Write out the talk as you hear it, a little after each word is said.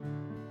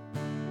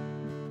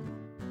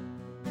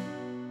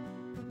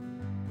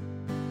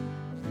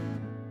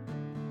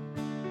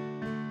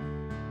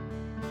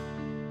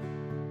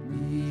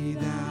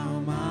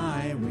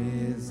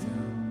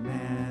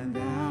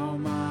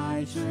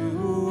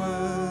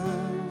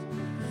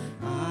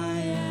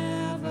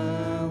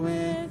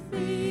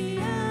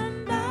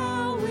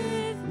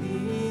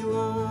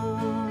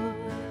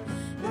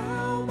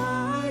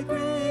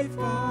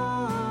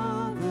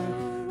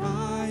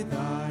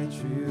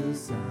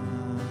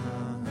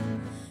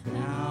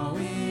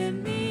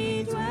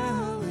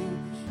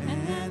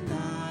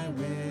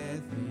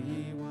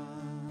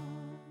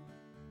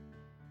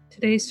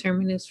Today's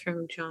sermon is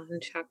from John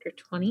chapter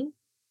 20,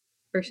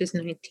 verses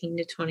 19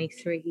 to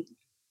 23.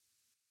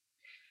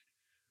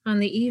 On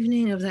the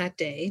evening of that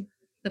day,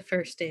 the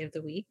first day of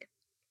the week,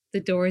 the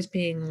doors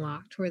being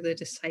locked where the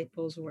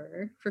disciples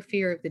were for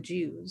fear of the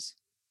Jews,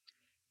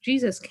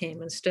 Jesus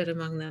came and stood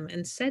among them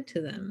and said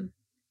to them,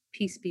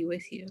 "Peace be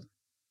with you."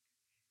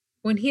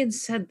 When he had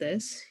said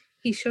this,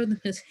 he showed them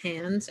his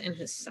hands and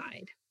his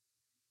side.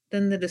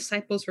 Then the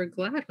disciples were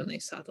glad when they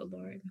saw the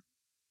Lord.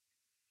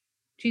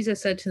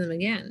 Jesus said to them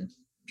again,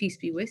 "Peace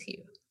be with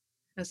you.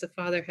 As the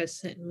Father has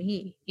sent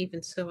me,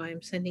 even so I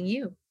am sending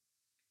you."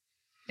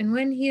 And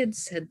when he had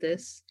said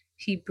this,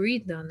 he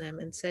breathed on them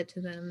and said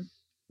to them,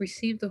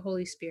 "Receive the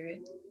Holy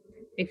Spirit.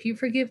 If you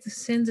forgive the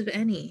sins of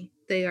any,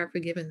 they are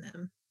forgiven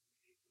them.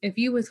 If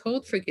you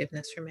withhold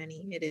forgiveness from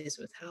any, it is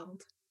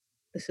withheld."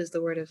 This is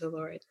the word of the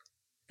Lord.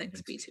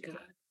 Thanks be to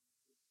God.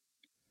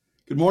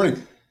 Good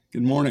morning.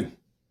 Good morning.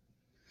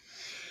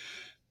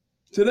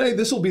 Today,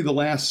 this will be the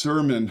last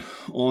sermon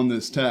on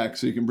this text,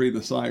 so you can breathe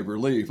a sigh of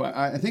relief.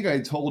 I think I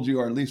told you,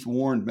 or at least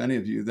warned many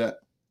of you, that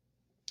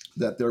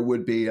there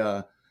would be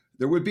a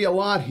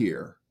lot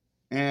here,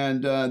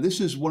 and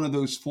this is one of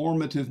those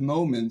formative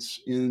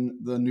moments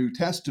in the New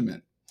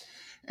Testament,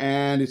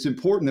 and it's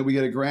important that we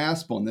get a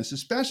grasp on this,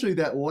 especially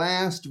that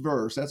last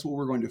verse. That's what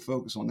we're going to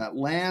focus on. That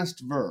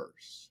last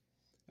verse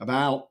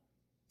about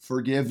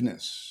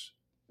forgiveness.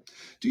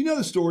 Do you know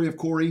the story of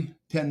Corrie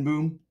ten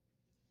Boom?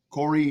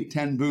 Corrie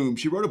ten Boom.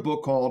 She wrote a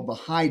book called The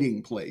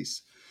Hiding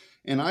Place.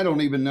 And I don't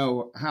even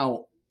know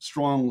how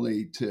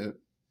strongly to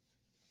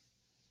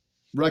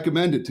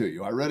recommend it to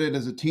you. I read it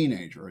as a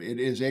teenager. It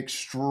is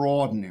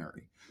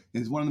extraordinary.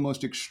 It's one of the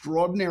most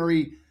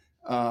extraordinary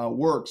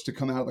works to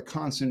come out of the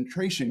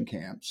concentration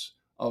camps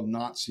of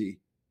Nazi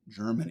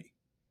Germany.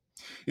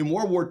 In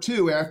World War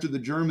II, after the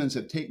Germans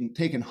had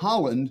taken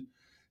Holland,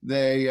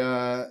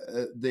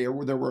 there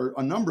were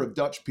a number of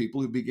Dutch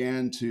people who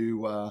began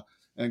to,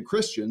 and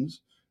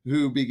Christians,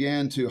 who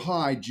began to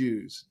hide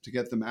Jews to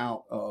get them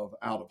out of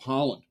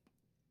Holland.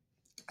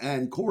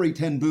 And Corrie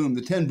ten Boom,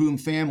 the ten Boom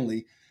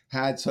family,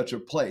 had such a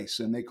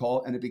place, and it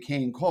got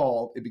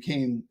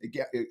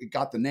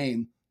the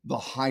name The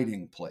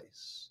Hiding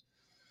Place,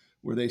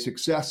 where they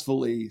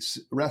successfully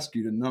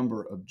rescued a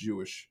number of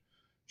Jewish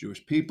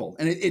people.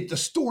 And the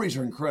stories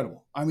are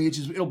incredible. I mean,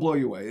 it'll blow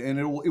you away, and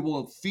it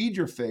will feed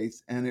your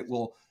faith, and it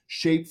will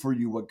shape for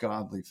you what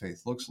godly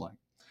faith looks like.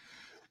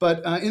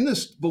 But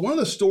one of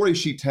the stories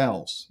she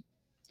tells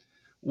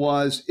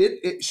was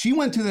she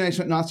went to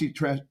the Nazi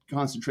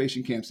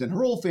concentration camps, and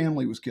her whole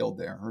family was killed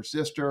there. Her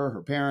sister,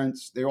 her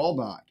parents, they all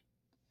died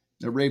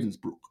at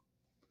Ravensbrück.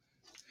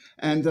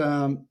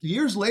 And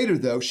years later,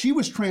 though, she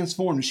was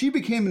transformed. She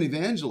became an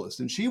evangelist,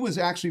 and she was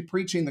actually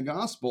preaching the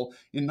gospel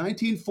in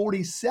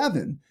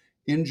 1947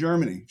 in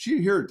Germany.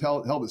 She hear her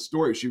tell the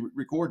story. She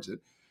records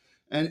it.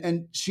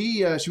 And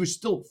she was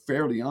still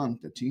fairly young,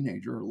 a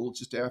teenager, a little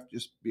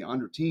just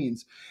beyond her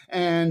teens,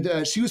 and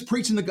she was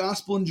preaching the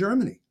gospel in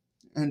Germany.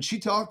 And she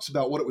talks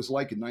about what it was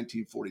like in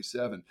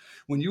 1947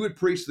 when you would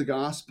preach the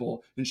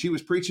gospel, and she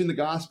was preaching the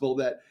gospel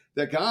that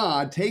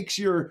God takes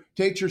your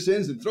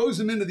sins and throws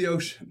them into the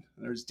ocean.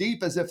 They're as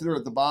deep as if they're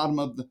at the bottom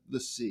of the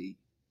sea.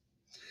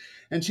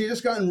 And she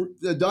just gotten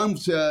done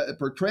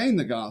portraying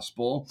the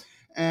gospel,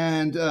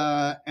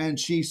 and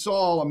she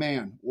saw a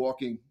man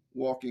walking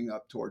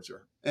up towards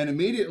her. And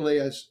immediately,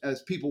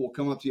 as people will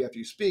come up to you after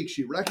you speak,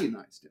 she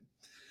recognized him.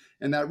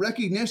 And that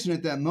recognition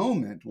at that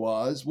moment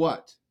was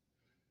what?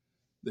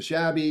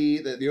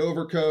 The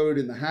overcoat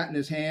and the hat in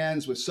his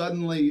hands was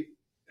suddenly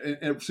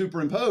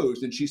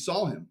superimposed, and she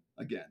saw him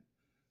again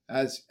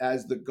as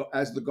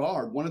the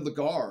guard, one of the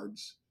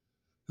guards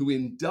who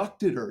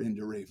inducted her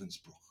into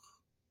Ravensbrück.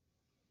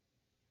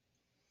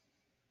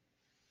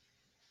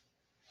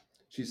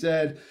 She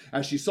said,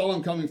 as she saw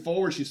him coming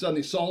forward, she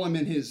suddenly saw him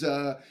in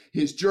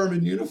his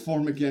German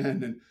uniform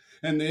again,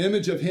 and the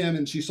image of him,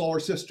 and she saw her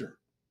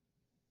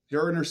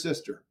and her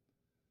sister,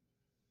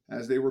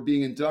 as they were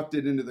being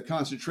inducted into the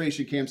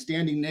concentration camp,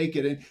 standing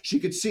naked, and she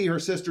could see her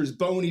sister's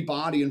bony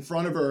body in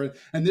front of her.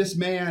 And this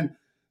man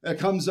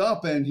comes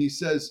up and he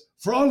says,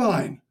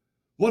 "Fräulein,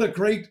 what a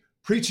great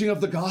preaching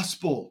of the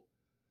gospel.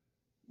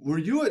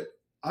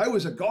 I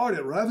was a guard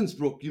at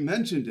Ravensbrück, you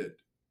mentioned it.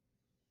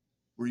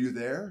 Were you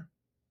there?"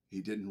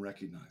 He didn't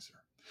recognize her.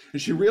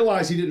 And she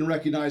realized he didn't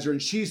recognize her,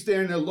 and she's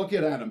standing there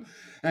looking at him.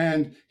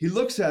 And he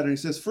looks at her and he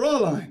says,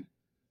 "Fräulein,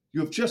 you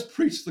have just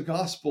preached the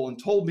gospel and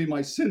told me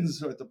my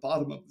sins are at the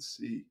bottom of the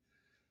sea.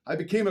 I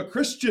became a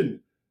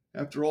Christian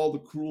after all the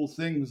cruel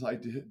things I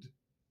did.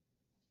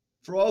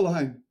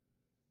 Fräulein,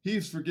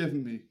 he's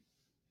forgiven me.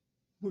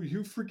 Will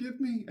you forgive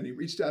me?" And he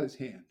reached out his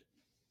hand.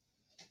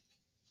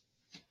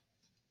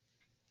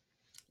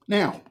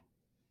 Now,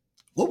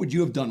 what would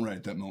you have done right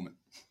at that moment?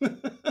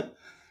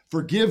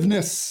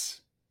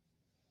 Forgiveness.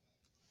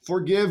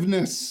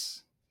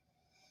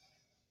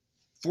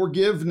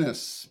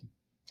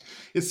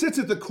 It sits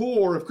at the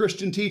core of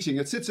Christian teaching.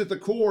 It sits at the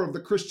core of the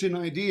Christian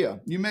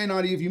idea. You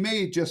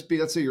may just be,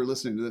 let's say you're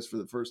listening to this for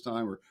the first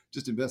time or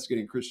just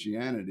investigating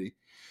Christianity.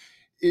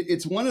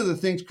 it's one of the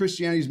things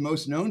Christianity is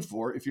most known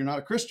for. If you're not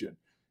a Christian,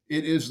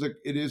 it is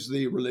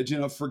the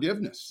religion of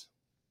forgiveness.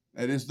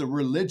 It is the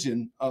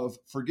religion of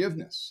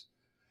forgiveness.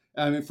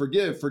 I mean,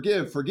 forgive.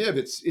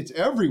 It's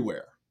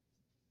everywhere.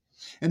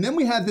 And then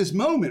we have this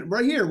moment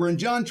right here. We're in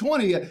John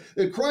 20.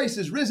 Christ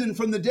is risen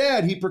from the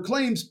dead. He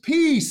proclaims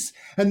peace.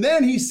 And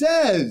then he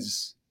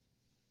says,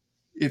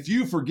 if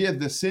you forgive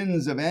the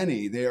sins of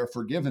any, they are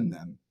forgiven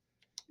them.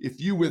 If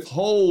you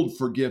withhold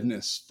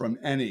forgiveness from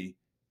any,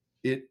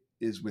 it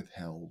is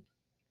withheld.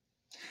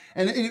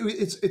 And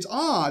it's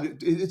odd.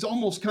 It's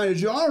almost kind of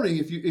jarring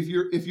if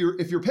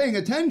you're paying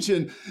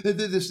attention.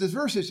 This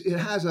verse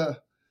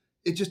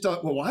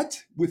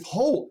what?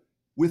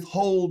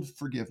 Withhold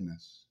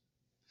forgiveness.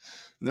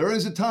 There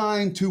is a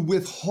time to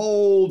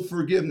withhold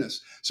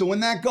forgiveness. So when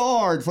that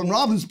guard from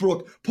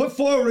Ravensbrück put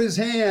forward his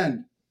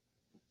hand,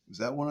 was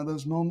that one of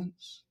those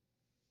moments?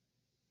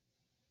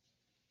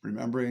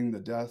 Remembering the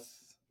death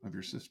of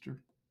your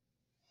sister?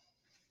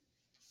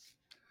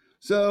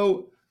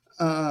 So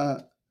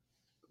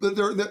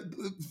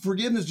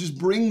forgiveness just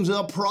brings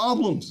up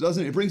problems,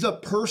 doesn't it? It brings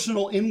up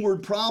personal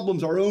inward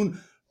problems, our own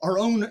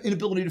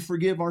inability to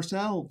forgive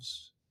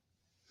ourselves.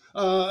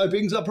 It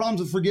brings up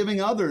problems of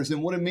forgiving others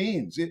and what it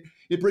means.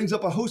 It brings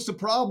up a host of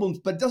problems,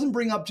 but it doesn't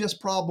bring up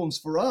just problems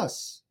for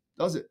us,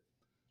 does it?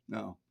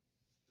 No.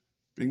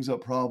 It brings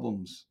up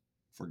problems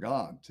for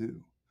God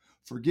too.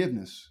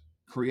 Forgiveness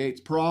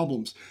creates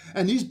problems.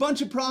 And these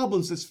bunch of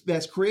problems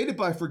that's created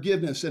by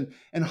forgiveness and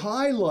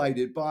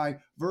highlighted by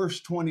verse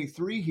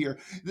 23 here,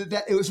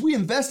 that as we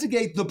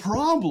investigate the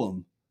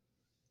problem,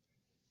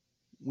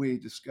 we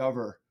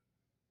discover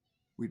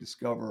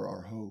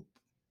our hope.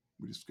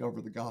 We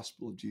discover the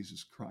gospel of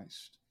Jesus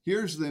Christ.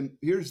 Here's the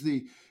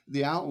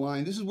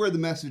outline. This is where the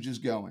message is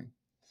going.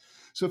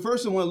 So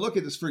first I want to look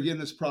at this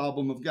forgiveness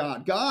problem of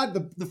God.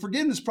 The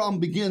forgiveness problem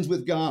begins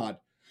with God.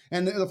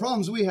 And the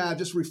problems we have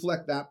just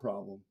reflect that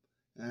problem.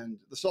 And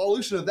the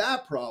solution of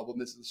that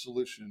problem is the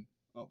solution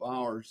of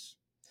ours.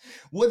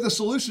 What the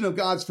solution of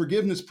God's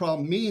forgiveness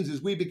problem means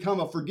is we become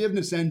a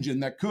forgiveness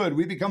engine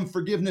we become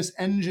forgiveness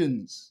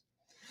engines.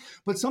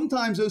 But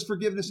sometimes those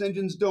forgiveness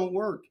engines don't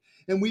work.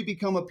 And we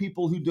become a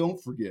people who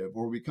don't forgive,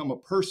 or become a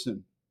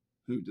person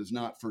who does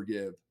not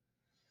forgive.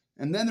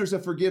 And then there's a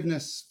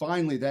forgiveness,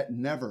 finally, that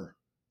never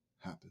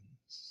happens.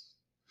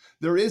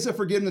 There is a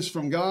forgiveness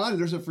from God.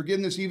 There's a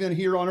forgiveness even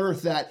here on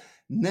earth that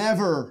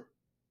never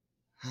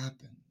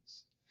happens.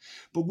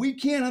 But we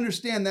can't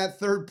understand that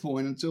third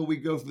point until we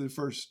go through the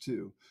first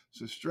two.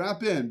 So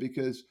strap in,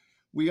 because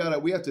we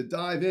have to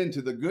dive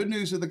into the good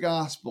news of the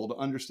gospel to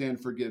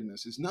understand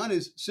forgiveness. It's not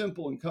as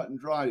simple and cut and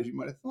dry as you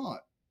might have thought.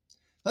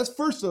 Let's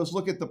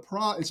look at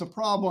it's a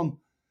problem,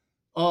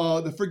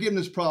 the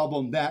forgiveness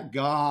problem that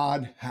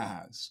God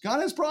has.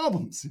 God has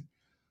problems.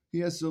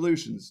 He has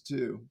solutions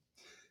too.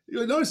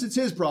 You'll notice it's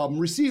his problem.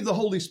 Receive the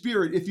Holy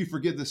Spirit if you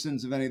forgive the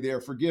sins of any, they are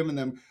forgiven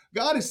them.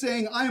 God is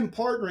saying, I am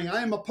partnering.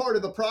 I am a part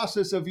of the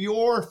process of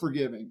your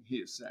forgiving, he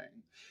is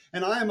saying.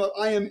 And I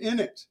am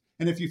in it.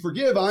 And if you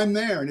forgive, I'm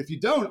there. And if you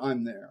don't,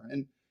 I'm there.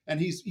 And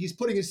he's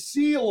putting his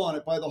seal on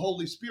it by the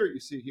Holy Spirit,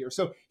 you see here.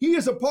 So he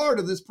is a part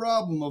of this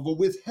problem of a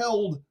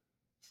withheld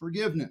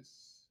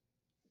forgiveness.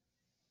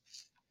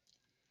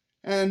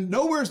 And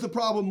nowhere is the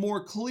problem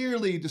more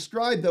clearly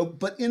described, though,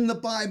 but in the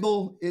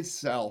Bible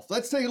itself.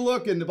 Let's take a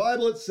look in the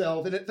Bible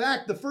itself. And in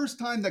fact, the first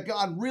time that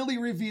God really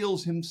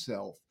reveals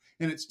himself,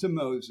 and it's to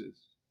Moses.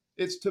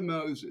 It's to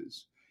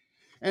Moses.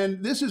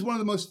 And this is one of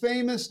the most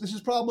famous, this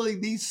is probably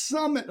the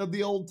summit of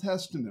the Old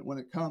Testament when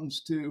it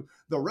comes to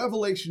the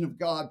revelation of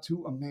God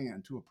to a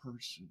man, to a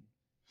person.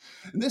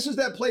 And this is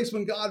that place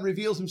when God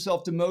reveals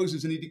himself to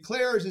Moses and he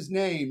declares his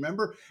name.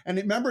 Remember? And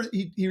remember,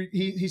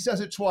 he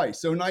says it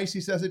twice. So nice,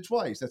 he says it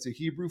twice. That's a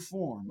Hebrew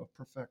form of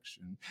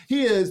perfection.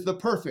 He is the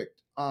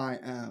perfect I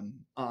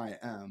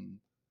am.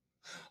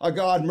 A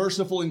God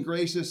merciful and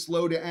gracious,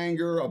 slow to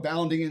anger,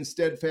 abounding in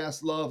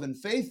steadfast love and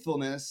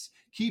faithfulness,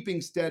 keeping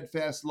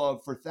steadfast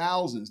love for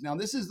thousands. Now,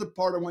 this is the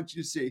part I want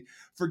you to see.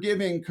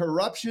 Forgiving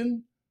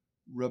corruption,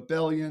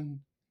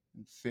 rebellion,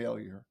 and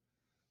failure,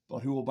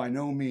 but who will by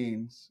no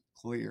means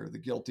clear the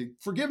guilty.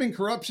 Forgiving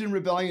corruption,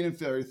 rebellion, and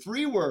failure.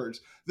 3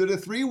 words. They're the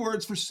 3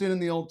 words for sin in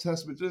the Old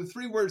Testament. They're the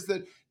 3 words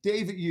that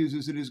David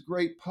uses in his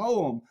great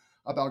poem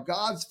about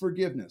God's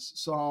forgiveness,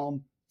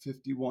 Psalm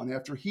 51,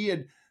 after he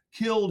had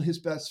killed his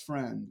best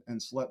friend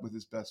and slept with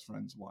his best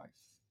friend's wife.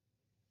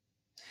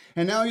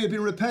 And now he had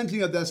been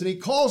repenting of this, and he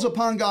calls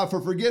upon God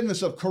for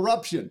forgiveness of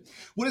corruption.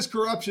 What is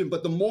corruption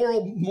but the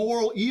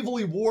moral,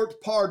 evilly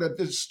warped part of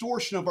the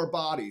distortion of our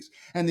bodies?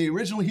 And the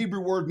original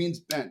Hebrew word means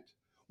bent.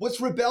 What's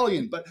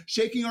rebellion? But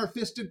shaking our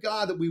fist at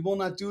God that we will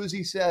not do as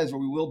he says, or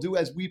we will do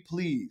as we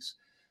please.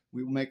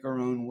 We will make our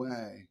own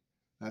way.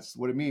 That's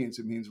what it means.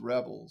 It means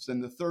rebels.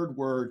 And the third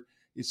word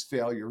is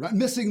failure. Not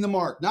missing the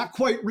mark, not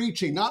quite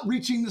reaching, not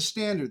reaching the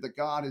standard that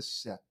God has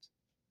set.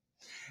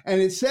 And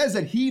it says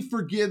that he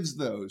forgives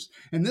those.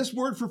 And this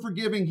word for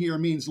forgiving here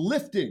means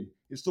lifting.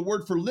 It's the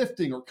word for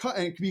lifting, or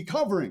and it can be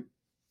covering,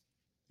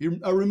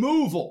 a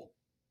removal.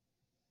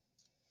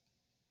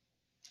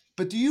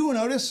 But do you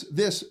notice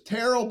this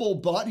terrible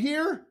but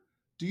here?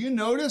 Do you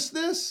notice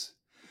this?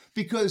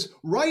 Because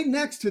right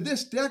next to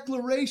this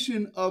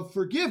declaration of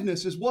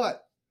forgiveness is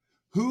what?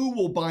 Who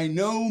will by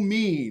no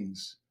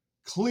means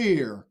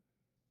clear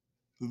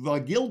the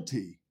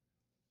guilty.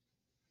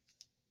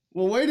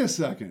 Well, wait a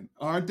second.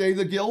 Aren't they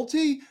the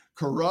guilty?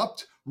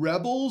 Corrupt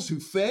rebels who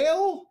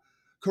fail?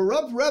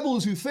 Corrupt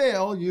rebels who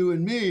fail, you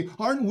and me,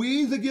 aren't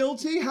we the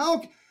guilty?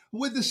 How?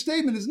 With the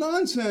statement is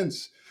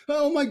nonsense.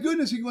 Oh my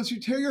goodness, he wants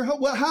you to tear your heart.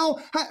 Well, how?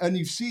 And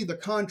you see the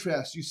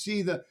contrast. You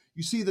see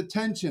the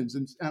tensions,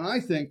 and I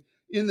think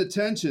in the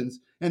tensions,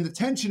 and the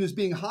tension is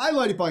being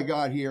highlighted by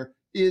God here,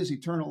 is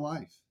eternal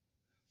life.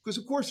 Because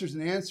of course there's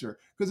an answer.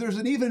 Because there's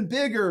an even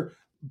bigger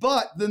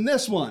but than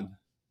this one.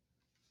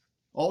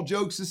 All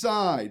jokes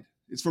aside,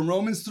 it's from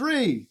Romans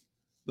 3.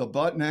 The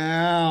but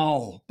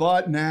now.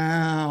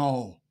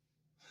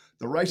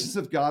 The righteousness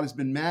of God has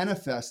been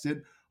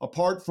manifested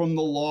apart from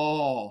the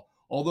law,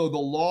 although the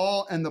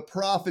law and the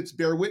prophets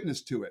bear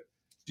witness to it.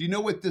 Do you know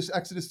what this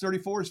Exodus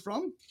 34 is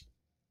from?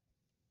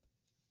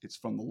 It's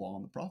from the law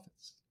and the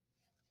prophets.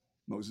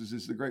 Moses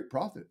is the great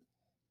prophet.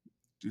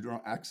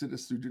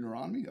 Exodus through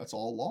Deuteronomy, that's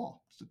all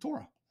law. It's the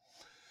Torah.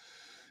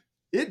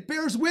 It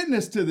bears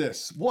witness to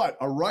this. What?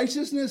 A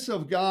righteousness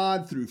of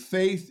God through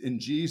faith in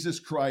Jesus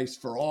Christ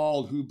for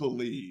all who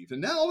believe.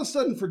 And now all of a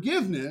sudden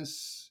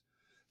forgiveness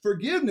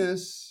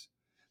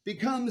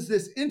becomes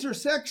this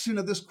intersection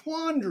of this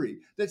quandary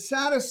that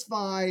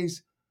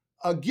satisfies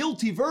a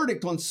guilty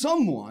verdict on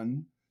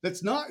someone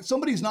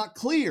somebody's not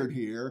cleared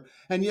here,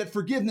 and yet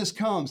forgiveness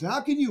comes. How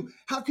can you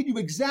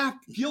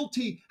exact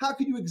guilty? How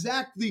can you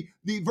exact the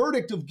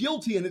verdict of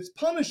guilty and its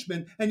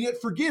punishment and yet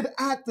forgive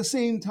at the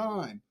same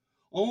time?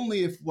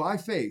 Only if by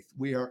faith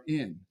we are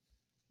in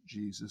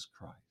Jesus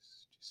Christ.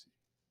 You see.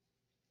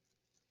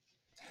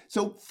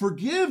 So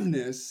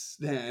forgiveness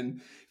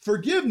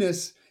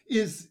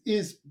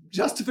is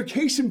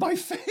justification by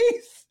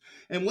faith.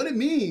 And what it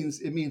means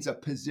a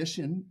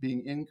position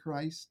being in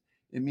Christ.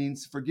 It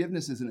means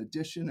forgiveness is an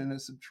addition and a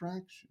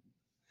subtraction.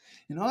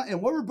 And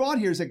what we're brought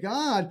here is that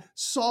God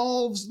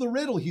solves the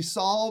riddle. He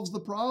solves the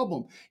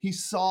problem. He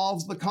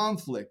solves the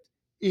conflict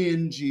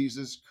in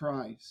Jesus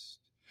Christ.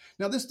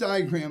 Now, this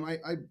diagram,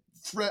 I've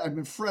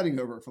been fretting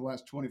over it for the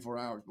last 24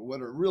 hours, but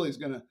whether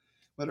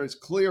it's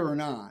clear or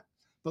not.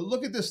 But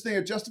look at this thing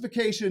of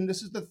justification.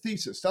 This is the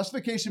thesis.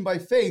 Justification by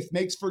faith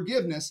makes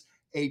forgiveness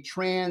a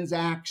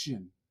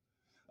transaction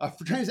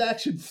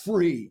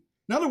free.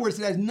 In other words,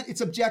 it's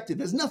objective.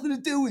 It has nothing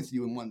to do with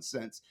you in one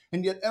sense,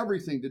 and yet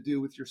everything to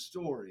do with your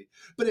story.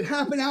 But it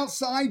happened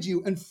outside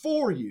you and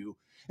for you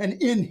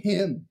and in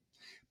him.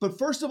 But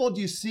first of all,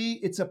 do you see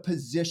it's a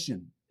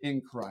position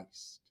in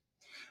Christ?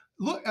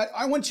 Look,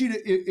 I want you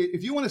to,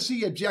 if you want to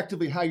see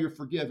objectively how you're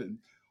forgiven,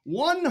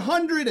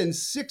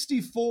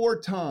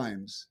 164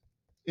 times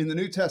in the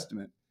New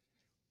Testament,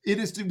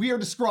 we are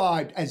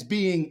described as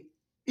being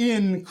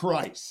in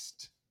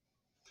Christ.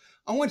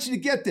 I want you to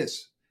get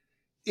this.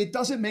 You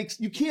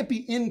can't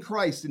be in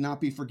Christ and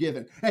not be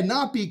forgiven and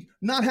not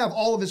have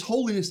all of his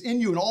holiness in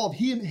you and all of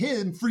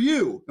him for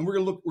you. And we're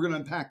going to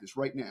unpack this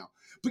right now.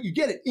 But you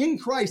get it in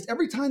Christ.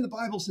 Every time the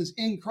Bible says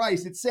in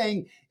Christ, it's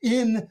saying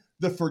in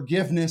the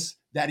forgiveness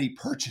that he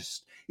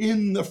purchased,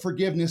 in the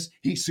forgiveness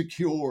he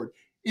secured,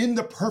 in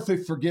the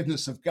perfect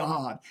forgiveness of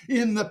God,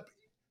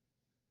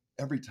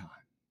 every time.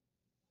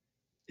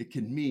 It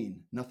can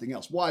mean nothing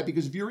else. Why?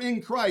 Because if you're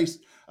in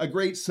Christ, a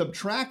great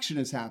subtraction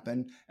has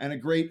happened and a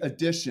great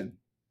addition.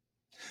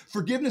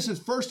 Forgiveness is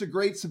first a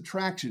great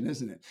subtraction,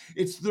 isn't it?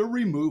 It's the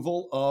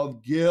removal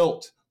of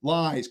guilt,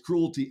 lies,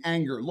 cruelty,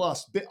 anger,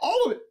 lust,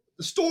 all of it,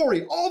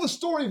 all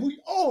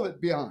of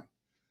it behind.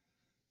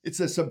 It's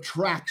a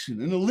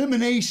subtraction, an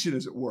elimination,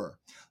 as it were.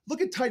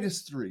 Look at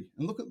Titus 3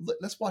 and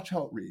let's watch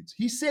how it reads.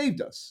 He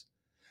saved us,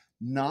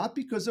 not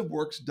because of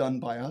works done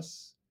by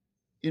us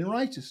in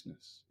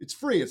righteousness. It's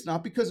free. It's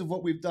not because of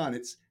what we've done.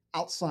 It's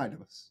outside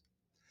of us.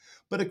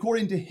 But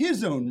according to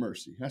his own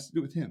mercy, it has to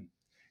do with him.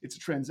 It's a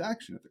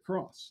transaction at the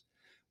cross.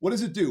 What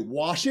does it do?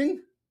 Washing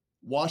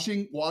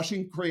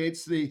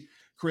creates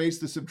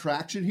the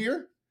subtraction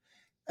here,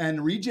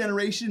 and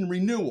regeneration,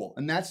 renewal,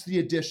 and that's the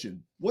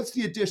addition. What's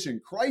the addition?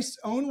 Christ's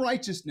own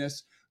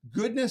righteousness,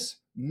 goodness,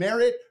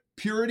 merit,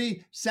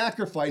 purity,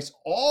 sacrifice,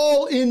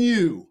 all in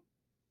you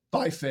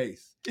by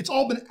faith. It's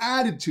all been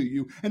added to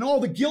you, and all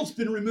the guilt's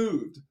been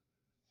removed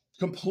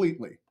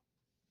completely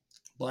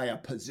by a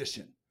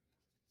position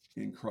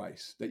in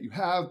Christ that you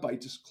have by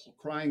just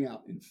crying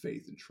out in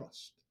faith and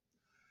trust.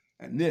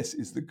 And this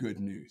is the good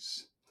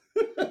news.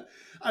 All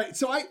right,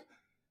 so I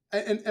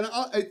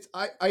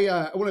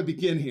want to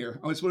begin here.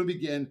 I want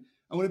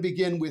to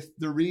begin with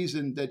the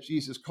reason that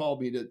Jesus called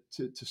me to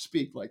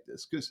speak like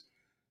this, because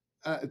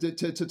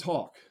to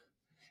talk,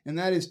 and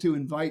that is to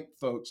invite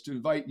folks, to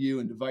invite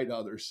you and to invite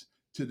others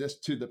to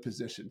the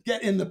position.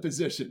 Get in the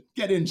position.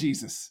 Get in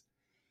Jesus.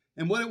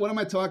 And what am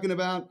I talking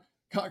about?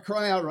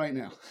 Cry out right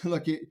now.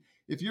 Look,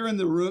 if you're in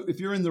the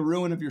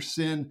ruin of your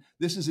sin,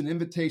 this is an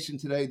invitation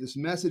today. This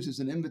message is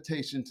an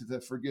invitation to the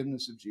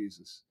forgiveness of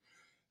Jesus.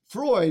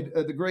 Freud,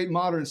 the great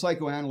modern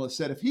psychoanalyst,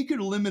 said if he could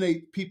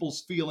eliminate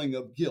people's feeling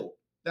of guilt,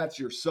 that's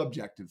your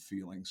subjective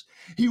feelings,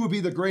 he would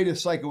be the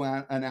greatest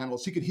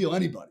psychoanalyst. He could heal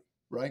anybody,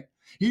 right?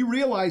 He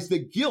realized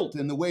that guilt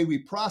and the way we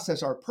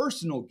process our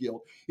personal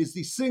guilt is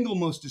the single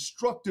most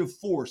destructive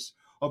force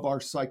of our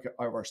psyche.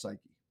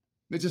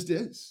 It just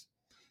is.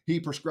 He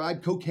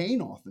prescribed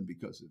cocaine often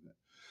because of it,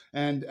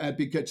 and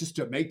because just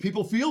to make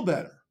people feel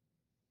better.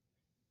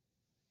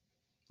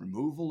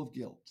 Removal of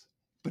guilt.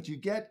 But you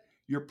get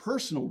your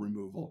personal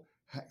removal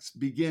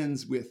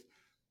begins with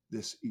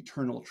this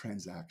eternal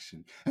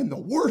transaction and the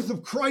worth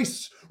of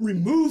Christ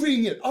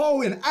removing it,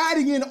 and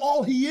adding in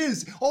all he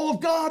is, all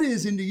of God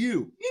is into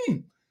you.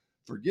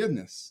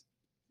 Forgiveness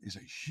is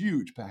a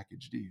huge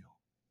package deal.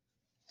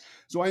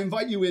 So I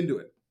invite you into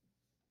it.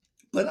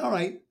 But all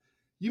right,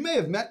 you may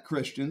have met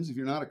Christians, if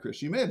you're not a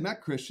Christian, you may have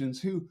met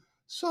Christians who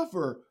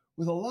suffer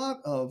with a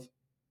lot of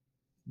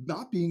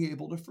not being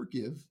able to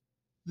forgive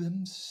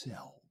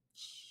themselves.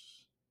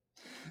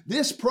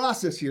 This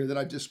process here that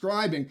I'm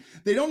describing,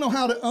 they don't know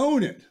how to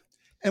own it.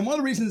 And one of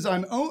the reasons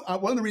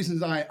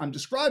I'm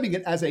describing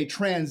it as a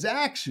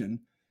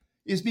transaction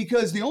is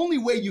because the only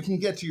way you can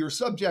get to your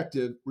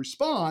subjective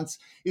response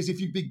is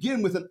if you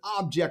begin with an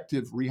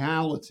objective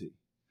reality.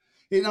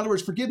 In other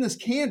words, forgiveness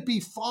can't be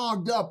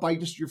fogged up by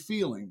just your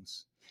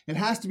feelings. It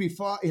has to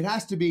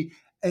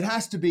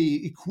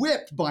be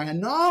equipped by a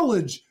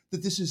knowledge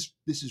that this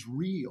is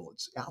real.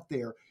 It's out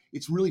there.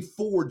 It's really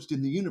forged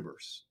in the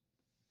universe,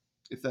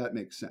 if that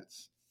makes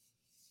sense.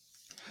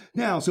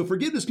 Now, so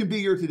forgiveness can be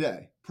here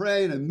today.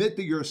 Pray and admit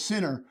that you're a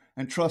sinner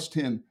and trust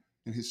him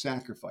and his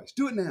sacrifice.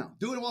 Do it now.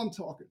 Do it while I'm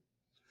talking.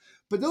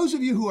 But those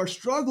of you who are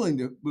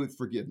struggling with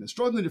forgiveness,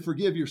 struggling to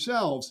forgive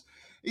yourselves,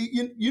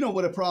 you know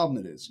what a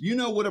problem it is. You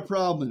know what a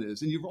problem it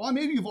is. And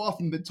maybe you've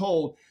often been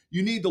told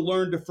you need to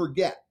learn to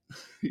forget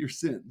your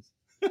sins.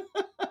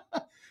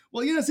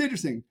 Well, it's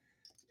interesting.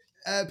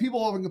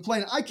 People often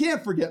complain, I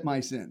can't forget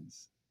my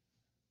sins.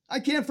 I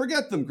can't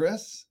forget them,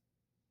 Chris.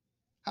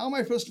 How am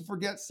I supposed to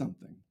forget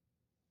something?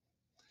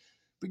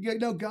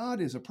 But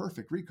God is a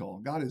perfect recall.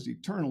 God is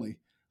eternally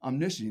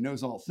omniscient. He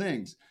knows all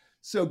things.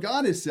 So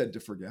God is said to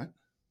forget.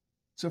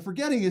 So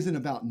forgetting isn't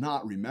about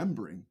not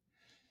remembering.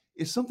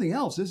 It's something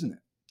else, isn't it?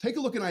 Take a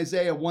look at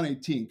Isaiah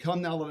 1:18.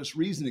 Come now, let us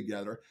reason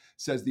together,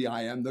 says the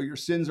I am. Though your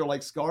sins are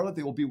like scarlet,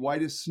 they will be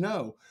white as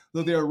snow.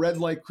 Though they are red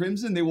like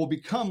crimson, they will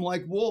become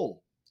like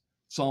wool.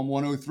 Psalm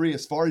 103,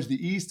 as far as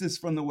the east is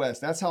from the west,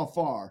 that's how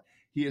far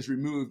he has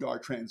removed our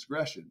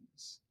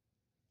transgressions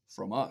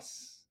from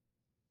us.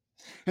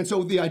 And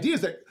so the idea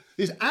is that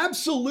these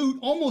absolute,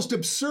 almost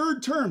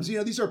absurd terms,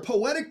 these are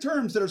poetic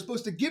terms that are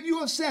supposed to give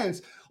you a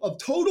sense of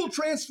total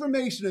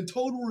transformation and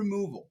total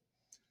removal.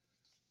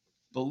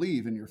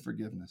 Believe in your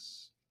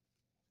forgiveness.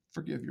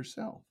 Forgive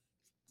yourself.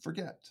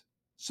 Forget.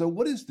 So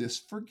what is this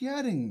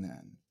forgetting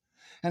then?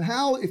 And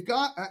how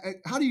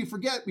do you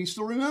forget but you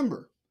still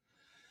remember?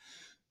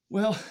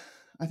 Well,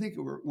 I think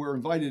we're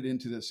invited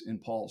into this in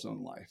Paul's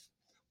own life.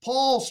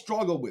 Paul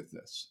struggled with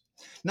this.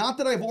 Not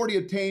that I've already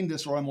obtained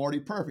this or I'm already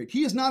perfect.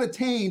 He has not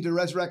attained a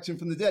resurrection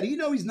from the dead. He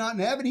knows he's not in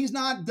heaven. He's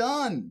not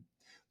done.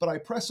 But I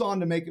press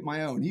on to make it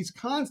my own. He's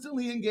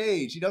constantly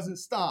engaged. He doesn't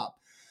stop.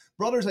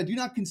 Brothers, I do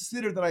not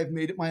consider that I've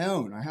made it my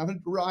own. I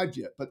haven't arrived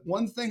yet. But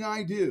one thing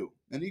I do,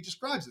 and he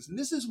describes this, and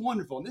this is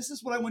wonderful, and this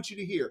is what I want you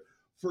to hear.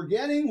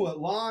 Forgetting what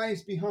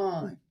lies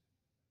behind,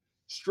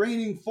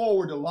 straining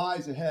forward to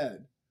lies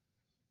ahead.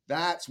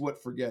 That's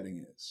what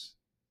forgetting is.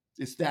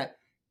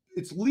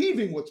 It's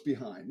leaving what's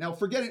behind. Now,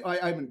 forgetting, I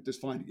haven't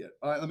defined it yet.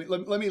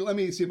 Let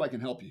me see if I can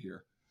help you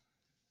here.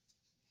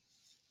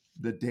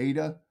 The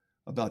data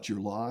about your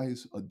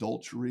lies,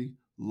 adultery,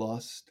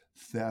 lust,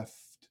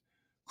 theft,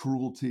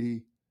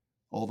 cruelty,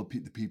 all the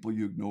people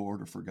you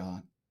ignored or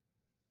forgot.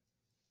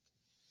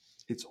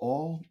 It's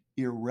all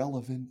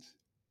irrelevant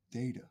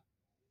data.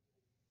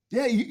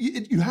 Yeah,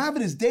 you have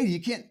it as data.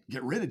 You can't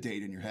get rid of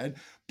data in your head,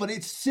 but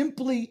it's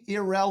simply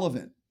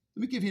irrelevant.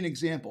 Let me give you an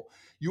example.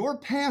 Your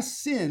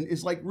past sin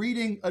is like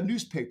reading a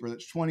newspaper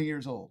that's 20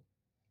 years old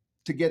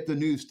to get the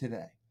news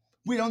today.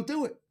 We don't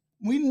do it.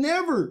 We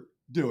never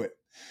do it.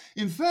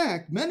 In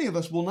fact, many of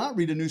us will not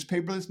read a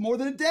newspaper that's more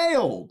than a day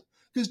old,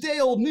 because day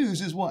old news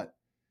is what?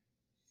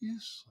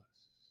 Useless.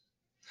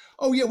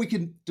 Oh yeah, we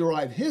can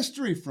derive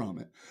history from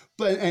it,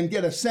 and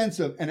get a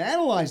sense of and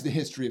analyze the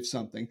history of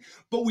something,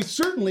 but we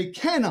certainly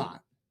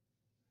cannot.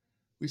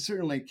 What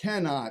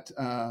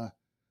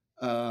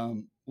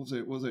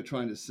was I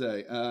trying to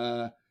say?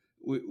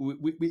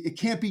 It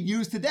can't be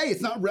used today.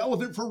 It's not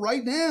relevant for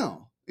right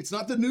now. It's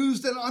not the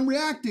news that I'm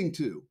reacting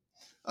to.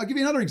 I'll give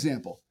you another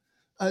example.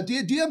 Do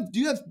you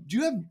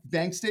have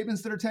bank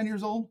statements that are 10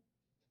 years old?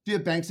 Do you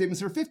have bank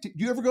statements that are 15?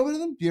 Do you ever go into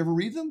them? Do you ever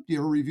read them? Do you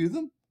ever review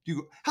them?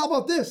 How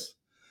about this?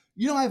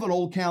 I have an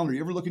old calendar.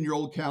 You ever look in your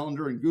old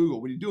calendar in Google?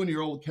 What you do in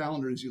your old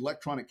calendars, your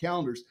electronic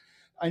calendars,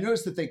 I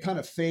noticed that they kind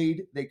of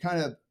fade. They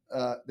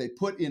they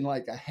put in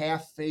like a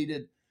half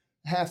fade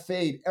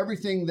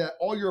everything that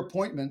all your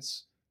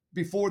appointments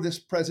before this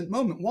present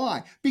moment.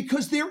 Why?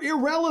 Because they're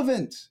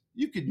irrelevant.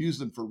 You could use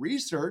them for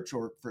research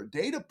or for a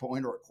data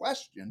point or a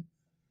question,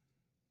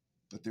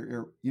 But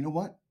you know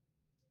what?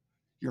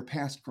 Your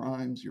past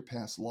crimes, your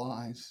past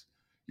lies,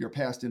 your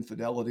past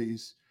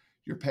infidelities,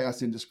 your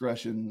past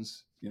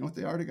indiscretions, you know what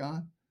they are to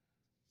God?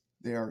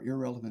 They are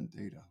irrelevant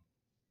data.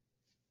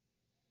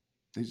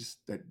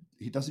 That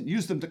he doesn't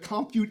use them to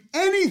compute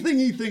anything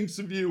he thinks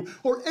of you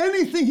or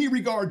anything he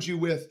regards you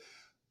with.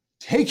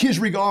 Take his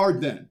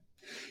regard then.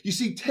 You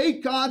see,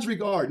 take God's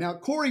regard. Now,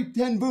 Corrie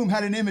ten Boom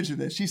had an image of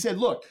this. She said,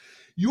 look,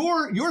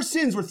 your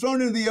sins were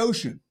thrown into the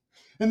ocean,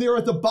 and they're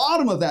at the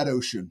bottom of that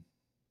ocean.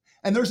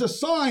 And there's a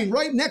sign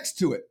right next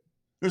to it.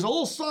 There's a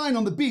little sign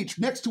on the beach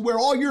next to where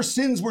all your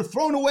sins were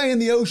thrown away in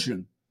the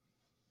ocean.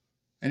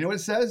 And you know what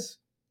it says?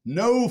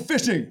 No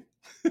fishing.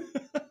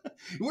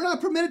 We're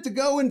not permitted to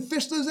go and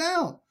fish those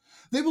out.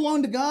 They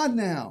belong to God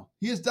now.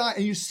 He has died.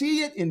 And you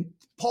see it in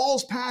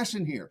Paul's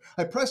passion here.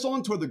 I press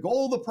on toward the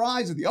goal of the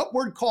prize of the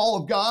upward call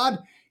of God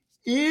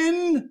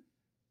in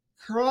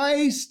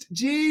Christ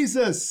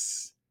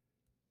Jesus.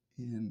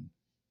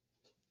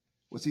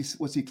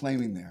 What's he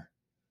claiming there?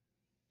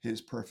 His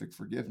perfect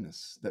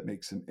forgiveness that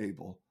makes him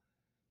able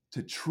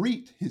to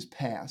treat his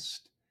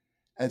past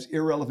as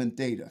irrelevant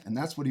data. And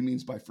that's what he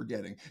means by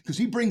forgetting, because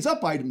he brings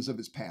up items of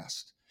his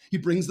past. He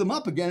brings them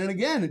up again and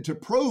again and to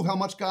prove how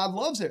much God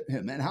loves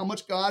him and how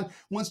much God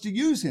wants to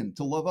use him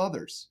to love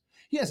others.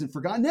 He hasn't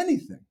forgotten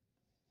anything,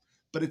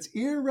 but it's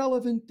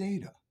irrelevant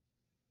data.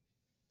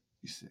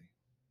 You see,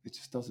 it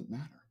just doesn't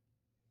matter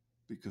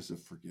because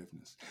of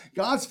forgiveness.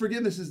 God's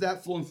forgiveness is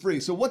that full and free.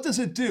 So what does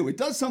it do? It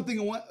does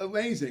something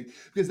amazing,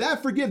 because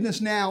that forgiveness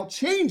now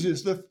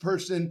changes the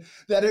person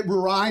that it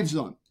arrives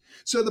on.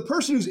 So the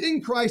person who's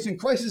in Christ and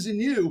Christ is in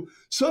you,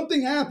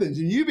 something happens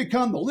and you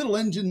become the little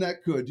engine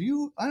that could.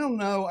 I don't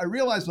know. I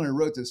realized when I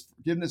wrote this,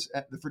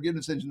 the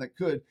forgiveness engine that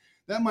could,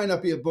 that might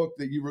not be a book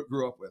that you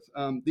grew up with.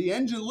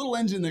 The little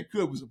engine that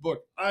could was a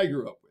book I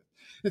grew up with.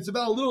 It's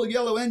about a little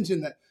yellow engine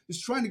that is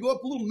trying to go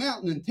up a little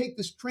mountain and take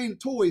this train of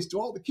toys to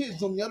all the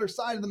kids on the other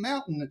side of the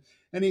mountain.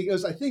 And he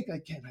goes, I think I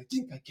can, I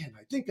think I can,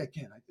 I think I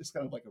can. It's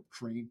kind of like a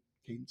train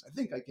cadence. I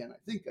think I can, I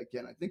think I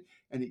can, I think.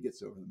 And he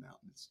gets over the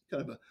mountain. It's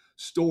kind of a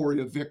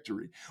story of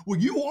victory. Well,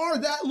 you are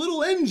that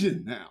little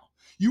engine now.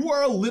 You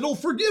are a little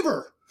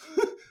forgiver.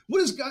 What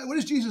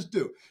does Jesus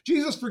do?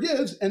 Jesus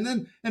forgives,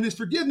 and his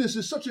forgiveness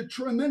is such a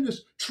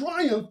tremendous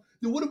triumph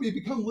that what do we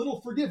become?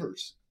 Little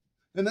forgivers.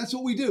 And that's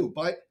what we do.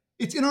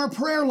 It's in our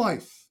prayer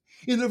life.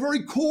 In the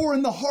very core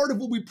and the heart of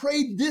what we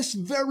prayed this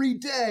very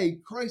day,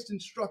 Christ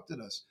instructed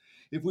us.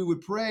 If we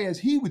would pray as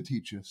he would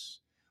teach us,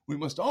 we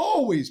must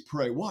always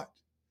pray what?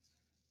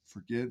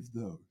 Forgive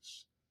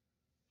those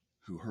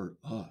who hurt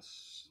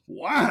us.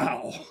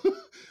 Wow.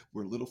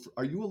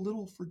 Are you a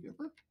little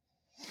forgiver?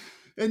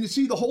 And you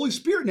see, the Holy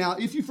Spirit now,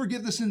 if you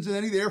forgive the sins of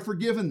any, they are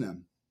forgiven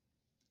them.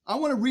 I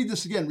want to read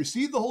this again.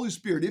 Receive the Holy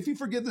Spirit. If you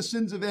forgive the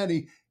sins of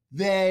any,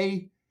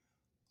 they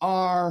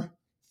are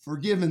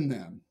forgiven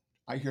them.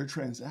 I hear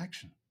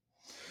transaction.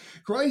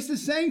 Christ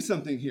is saying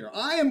something here.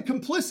 I am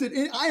complicit.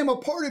 I am a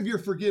part of your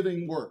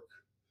forgiving work.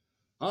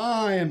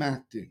 I am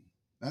acting.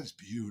 That's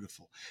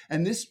beautiful.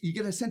 And this, you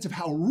get a sense of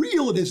how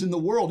real it is in the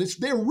world.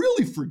 They're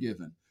really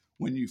forgiven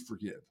when you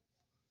forgive.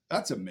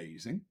 That's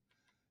amazing.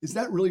 Is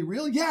that really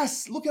real?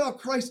 Yes. Look at how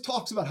Christ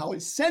talks about how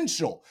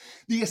essential,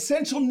 the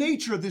essential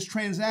nature of this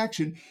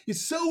transaction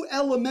is so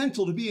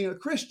elemental to being a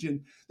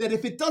Christian that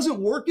if it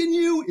doesn't work in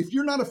you, if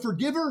you're not a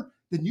forgiver,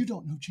 then you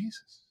don't know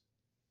Jesus.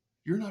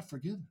 You're not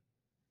forgiven.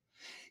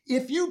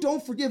 If you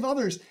don't forgive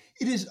others,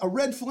 it is a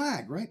red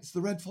flag, right? It's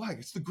the red flag.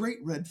 It's the great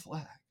red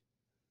flag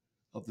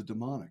of the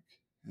demonic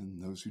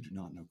and those who do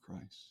not know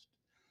Christ.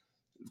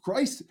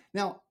 Christ,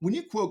 now, when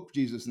you quote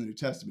Jesus in the New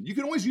Testament, you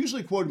can always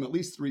usually quote him at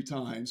least 3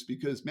 times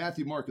because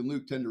Matthew, Mark, and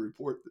Luke tend to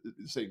report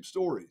the same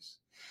stories.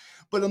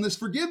 But on this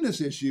forgiveness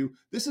issue,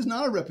 this is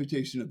not a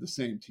reputation of the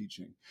same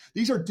teaching.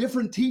 These are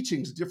different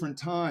teachings, different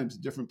times,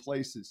 different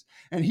places.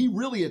 And he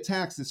really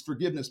attacks this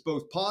forgiveness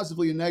both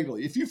positively and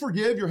negatively. If you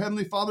forgive, your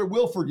heavenly Father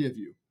will forgive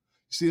you. You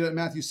see that in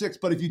Matthew 6.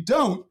 But if you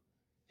don't,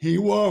 he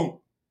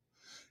won't.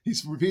 He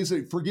repeats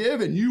it,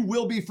 forgive and you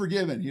will be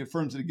forgiven. He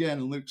affirms it again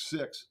in Luke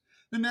 6.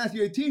 Then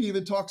Matthew 18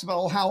 even talks about,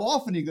 well, how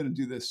often are you going to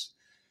do this?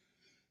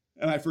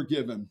 And I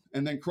forgive him.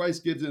 And then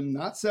Christ gives him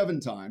not 7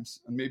 times.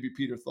 And maybe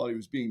Peter thought he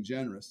was being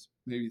generous.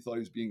 Maybe he thought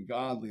he was being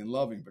godly and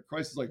loving. But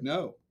Christ is like,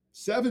 no,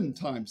 7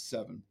 times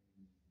 7.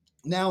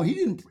 Now, he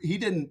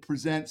didn't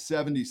present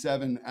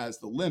 77 as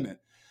the limit.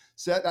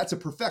 So that's a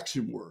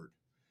perfection word.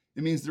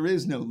 It means there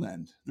is no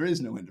end. There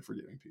is no end to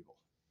forgiving people.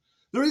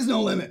 There is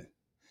no limit.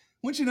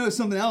 I want you to notice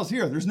something else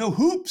here. There's no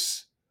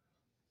hoops.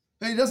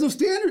 And it has no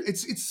standard.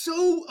 It's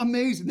so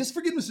amazing. This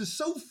forgiveness is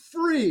so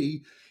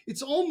free,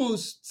 it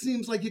almost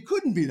seems like it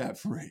couldn't be that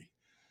free.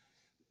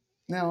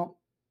 Now,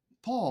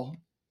 Paul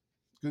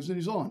goes and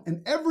he's on.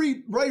 And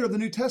every writer of the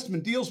New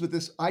Testament deals with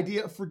this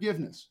idea of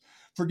forgiveness.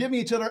 Forgiving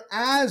each other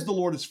as the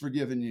Lord has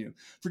forgiven you.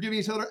 Forgiving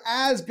each other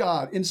as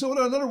God. And so in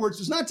other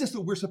words, it's not just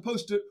that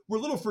we're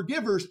little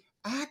forgivers,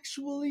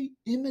 actually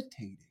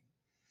imitating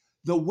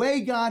the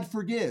way God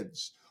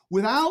forgives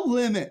without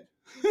limit,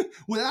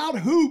 without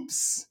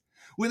hoops.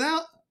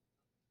 Without,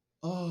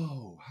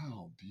 oh,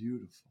 how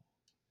beautiful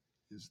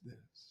is this?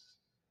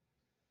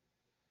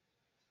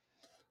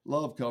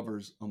 Love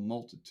covers a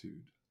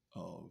multitude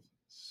of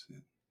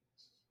sins.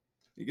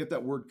 You get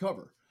that word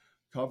cover.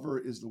 Cover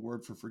is the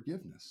word for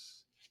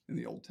forgiveness in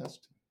the Old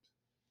Testament.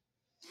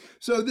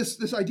 So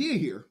this idea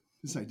here,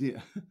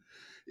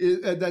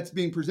 that's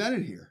being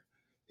presented here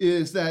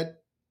is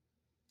that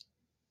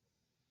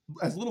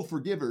as little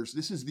forgivers,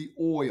 this is the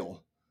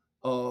oil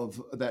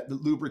that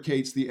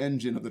lubricates the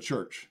engine of the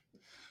church.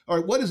 All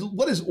right, what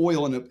is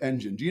oil in an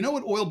engine? Do you know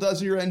what oil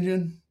does in your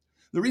engine?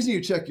 The reason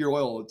you check your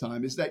oil all the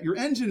time is that your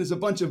engine is a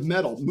bunch of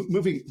metal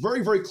moving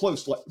very, very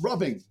close, like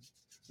rubbing.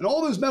 And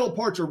all those metal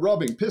parts are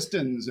rubbing,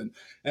 pistons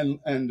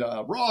and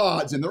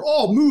rods, and they're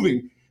all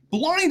moving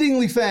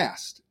blindingly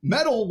fast.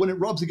 Metal, when it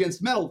rubs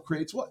against metal,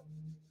 creates what?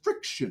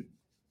 Friction,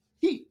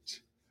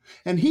 heat.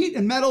 And heat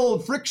and metal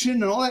and friction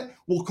and all that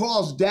will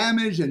cause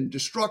damage and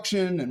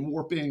destruction and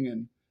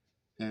warping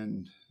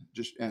and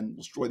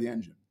destroy the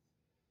engine.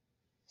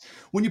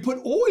 When you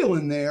put oil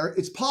in there,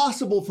 it's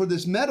possible for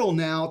this metal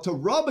now to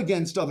rub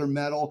against other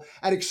metal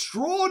at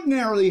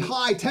extraordinarily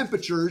high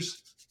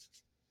temperatures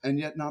and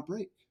yet not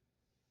break.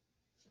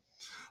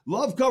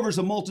 Love covers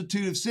a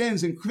multitude of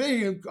sins, and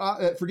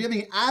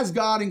forgiving as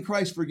God in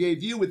Christ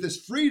forgave you, with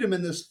this freedom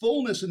and this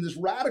fullness and this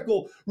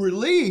radical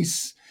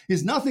release,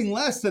 is nothing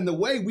less than the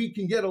way we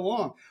can get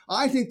along.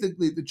 I think that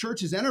the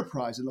church's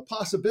enterprise and the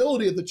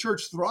possibility of the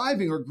church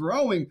thriving or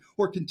growing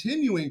or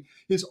continuing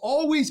is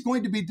always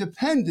going to be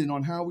dependent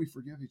on how we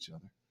forgive each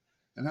other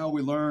and how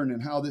we learn,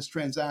 and how this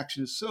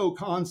transaction is so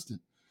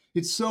constant.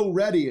 It's so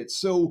ready, it's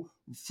so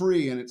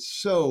free, and it's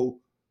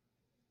so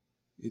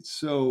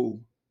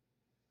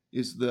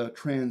is the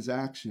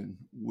transaction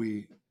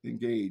we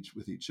engage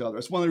with each other.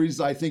 That's one of the reasons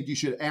I think you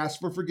should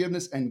ask for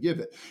forgiveness and give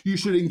it. You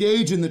should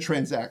engage in the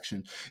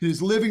transaction. It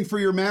is living for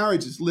your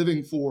marriage. It's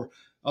living for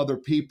other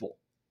people.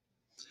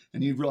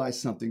 And you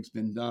realize something's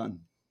been done.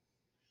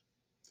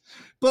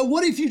 But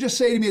what if you just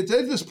say to me at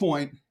this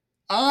point,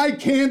 I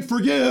can't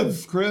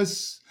forgive,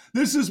 Chris.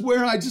 This is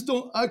where I just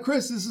don't,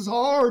 Chris, this is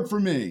hard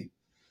for me.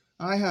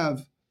 I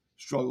have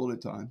struggled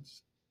at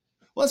times.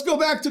 Let's go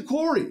back to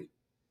Corrie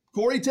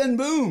ten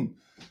Boom.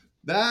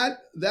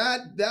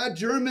 That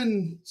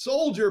German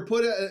soldier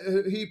put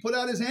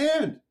out his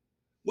hand.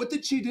 What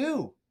did she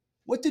do?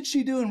 What did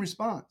she do in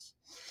response?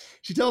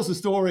 She tells the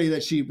story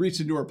that she reached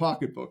into her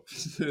pocketbook,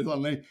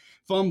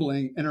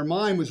 fumbling, and her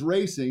mind was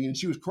racing, and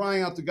she was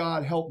crying out to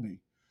God, help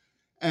me.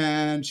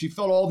 And she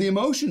felt all the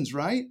emotions,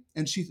 right?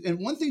 And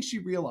one thing she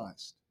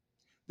realized,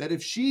 that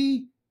if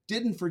she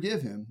didn't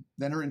forgive him,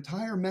 then her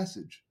entire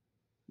message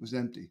was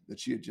empty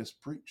that she had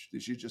just preached,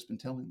 that she had just been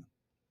telling them.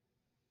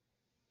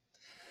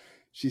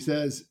 She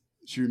says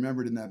she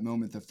remembered in that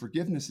moment that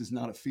forgiveness is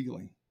not a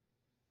feeling.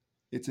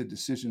 It's a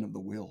decision of the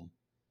will.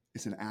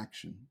 It's an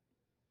action.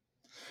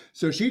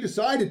 So she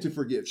decided to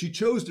forgive. She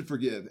chose to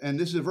forgive. And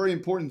this is a very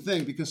important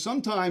thing, because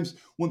sometimes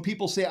when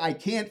people say, I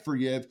can't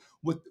forgive,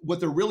 what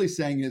they're really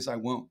saying is, I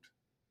won't.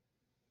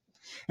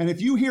 And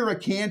if you hear a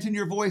can't in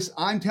your voice,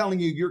 I'm telling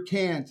you, your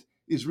can't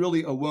is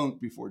really a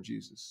won't before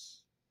Jesus.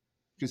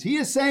 Because he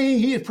is saying,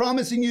 he is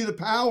promising you the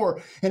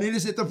power, and it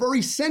is at the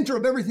very center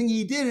of everything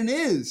he did and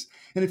is.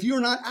 And if you're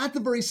not at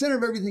the very center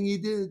of everything he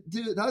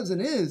does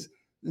and is,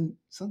 then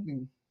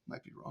something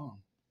might be wrong.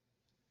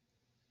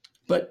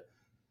 But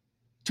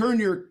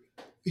hear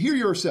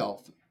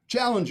yourself,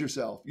 challenge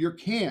yourself. Your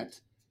can't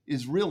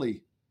is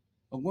really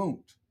a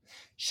won't.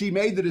 She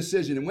made the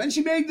decision. And when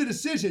she made the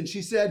decision,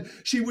 she said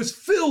she was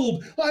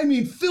filled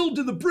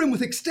to the brim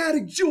with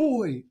ecstatic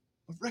joy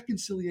of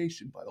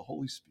reconciliation by the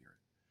Holy Spirit.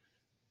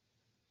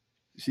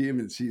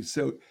 She's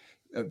so,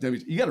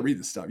 you got to read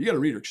this stuff. You got to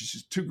read her, because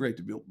she's too great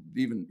to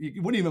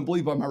you wouldn't even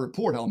believe by my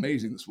report how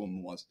amazing this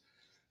woman was.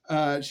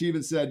 She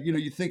even said,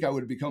 you'd think I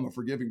would have become a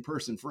forgiving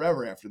person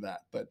forever after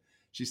that. But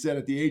she said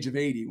at the age of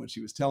 80, when she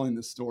was telling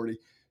this story,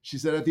 she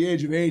said, at the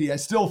age of 80, I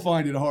still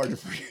find it hard to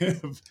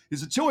forgive.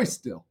 It's a choice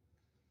still.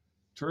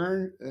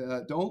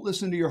 Don't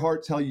listen to your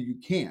heart tell you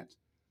can't.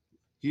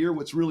 Hear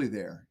what's really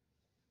there.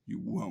 You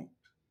won't.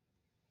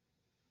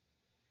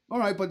 All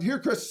right, but here,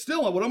 Chris,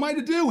 still, what am I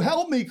to do?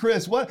 Help me,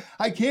 Chris. What?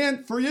 I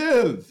can't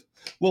forgive.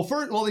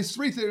 There's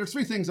three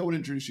things I want to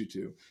introduce you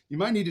to. You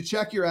might need to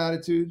check your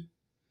attitude.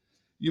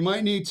 You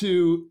might need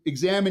to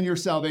examine your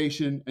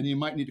salvation, and you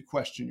might need to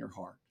question your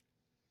heart.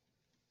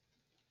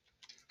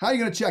 How are you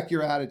going to check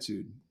your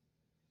attitude?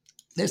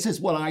 This is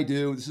what I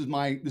do. This is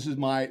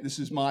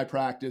my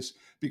practice,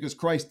 because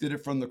Christ did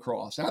it from the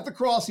cross. At the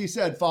cross, he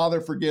said,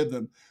 Father, forgive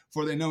them,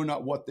 for they know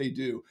not what they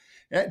do.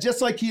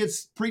 Just like he had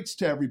preached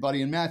to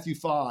everybody in Matthew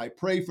 5,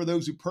 pray for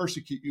those who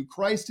persecute you.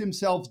 Christ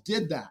himself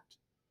did that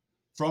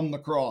from the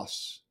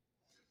cross.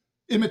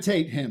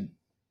 Imitate him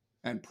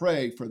and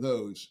pray for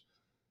those,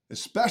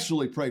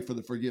 especially pray for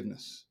the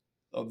forgiveness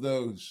of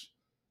those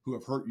who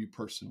have hurt you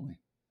personally.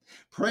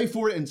 Pray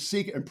for it and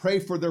seek it and pray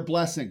for their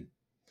blessing.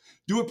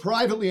 Do it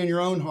privately in your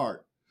own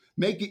heart.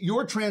 Make it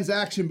your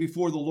transaction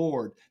before the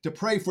Lord to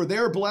pray for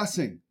their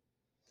blessing.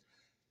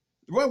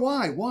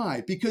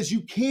 Why? Because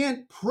you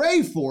can't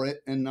pray for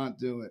it and not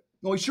do it.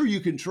 Well, sure, you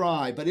can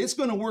try, but it's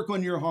going to work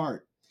on your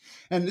heart.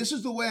 And this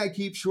is the way I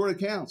keep short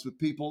accounts with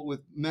people,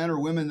 with men or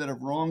women that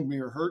have wronged me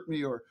or hurt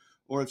me or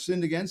have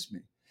sinned against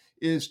me,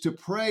 is to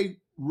pray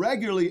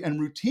regularly and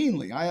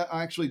routinely.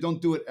 I actually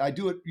don't do it. I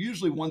do it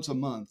usually once a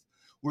month,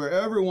 where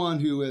everyone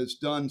who has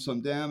done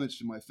some damage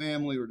to my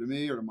family or to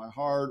me or to my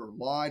heart or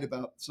lied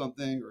about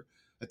something or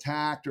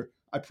attacked, or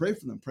I pray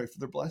for them, pray for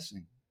their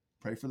blessing,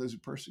 pray for those who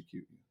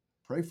persecute you,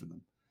 pray for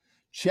them.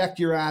 Check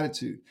your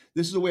attitude.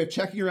 This is a way of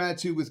checking your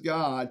attitude with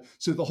God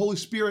so the Holy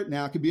Spirit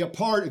now can be a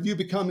part of you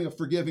becoming a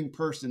forgiving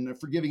person, a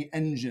forgiving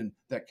engine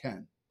that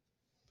can.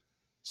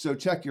 So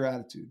check your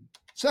attitude.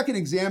 Second,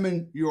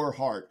 examine your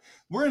heart.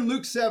 We're in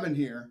Luke 7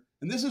 here,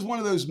 and this is one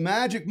of those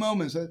magic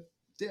moments that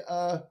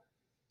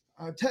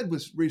Ted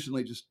was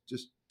recently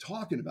just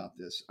talking about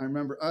this. I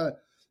remember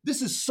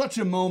this is such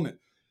a moment.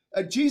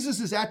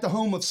 Jesus is at the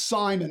home of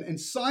Simon, and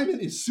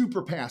Simon is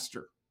super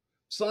pastor.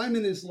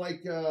 Simon is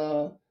like one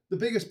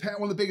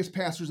of the biggest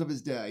pastors of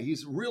his day.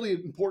 He's a really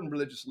important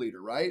religious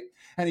leader, right?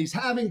 And he's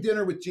having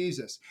dinner with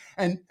Jesus.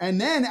 And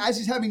then as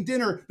he's having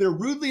dinner, they're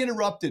rudely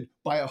interrupted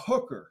by a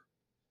hooker,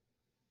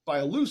 by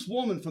a loose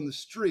woman from the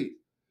street,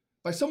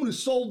 by someone who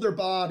sold their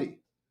body.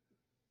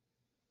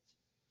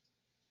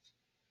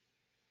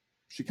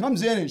 She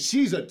comes in and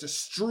she's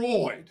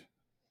destroyed.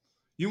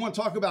 You want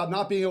to talk about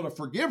not being able to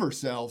forgive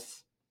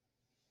herself.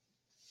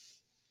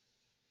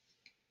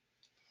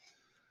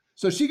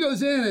 So she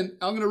goes in, and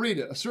I'm going to read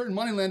it. A certain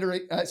moneylender.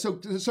 So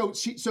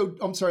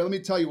I'm sorry. Let me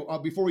tell you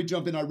before we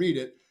jump in. I read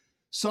it.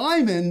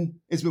 Simon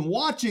has been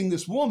watching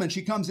this woman.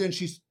 She comes in.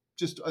 She's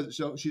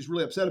she's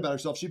really upset about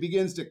herself. She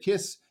begins to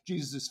kiss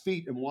Jesus'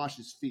 feet and wash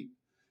his feet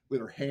with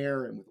her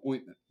hair and with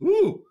ointment.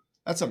 Ooh,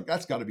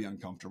 that's got to be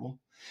uncomfortable.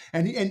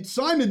 And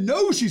Simon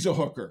knows she's a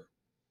hooker.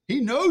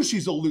 He knows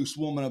she's a loose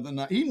woman of the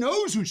night. He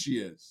knows who she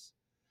is.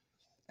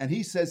 And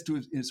he says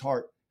to his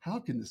heart, how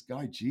can this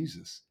guy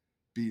Jesus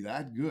be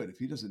that good if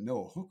he doesn't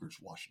know a hooker's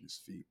washing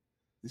his feet?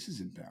 This is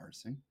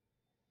embarrassing.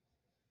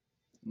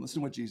 And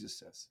listen to what Jesus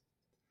says.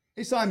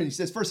 Hey, Simon, he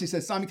says,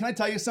 Simon, can I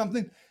tell you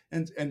something?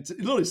 And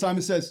literally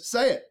Simon says,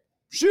 say it.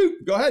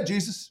 Shoot, go ahead,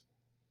 Jesus.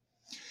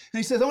 And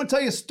he says, I want to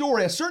tell you a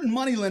story. A certain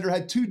moneylender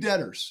had two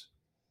debtors.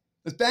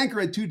 This banker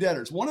had two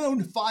debtors. One owed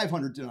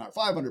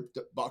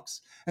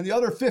 $500, and the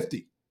other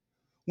 50.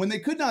 When they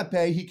could not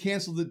pay, he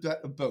canceled the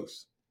debt of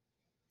both.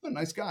 What a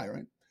nice guy,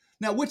 right?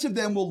 Now, which of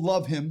them will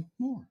love him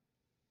more?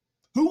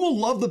 Who will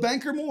love the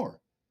banker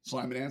more?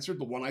 Simon answered,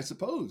 the one, I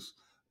suppose,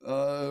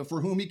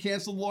 for whom he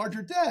canceled the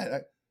larger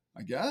debt,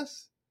 I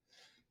guess.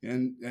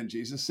 And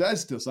Jesus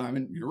says to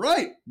Simon, you're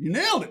right, you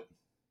nailed it.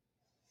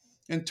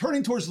 And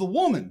turning towards the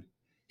woman,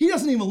 he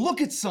doesn't even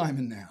look at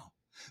Simon now.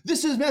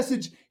 This is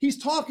message,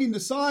 he's talking to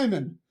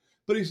Simon,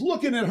 but he's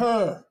looking at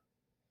her.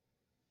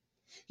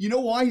 You know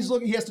why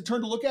he has to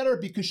turn to look at her?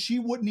 Because she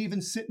wouldn't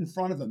even sit in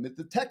front of him.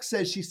 The text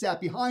says she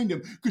sat behind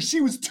him because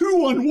she was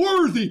too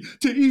unworthy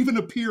to even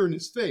appear in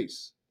his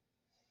face.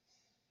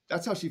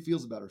 That's how she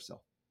feels about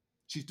herself.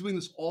 She's doing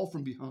this all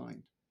from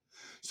behind.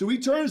 So he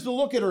turns to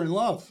look at her in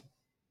love.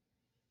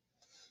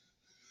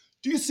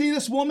 Do you see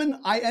this woman?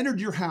 I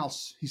entered your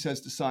house, he says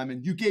to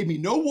Simon. You gave me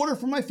no water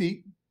for my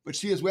feet, but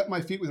she has wet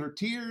my feet with her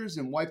tears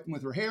and wiped them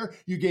with her hair.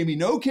 You gave me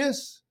no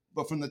kiss,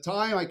 but from the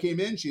time I came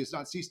in, she has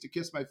not ceased to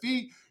kiss my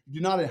feet. You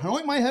do not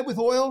anoint my head with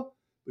oil,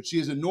 but she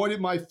has anointed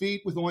my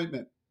feet with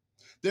ointment.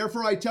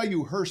 Therefore, I tell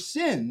you, her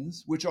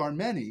sins, which are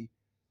many,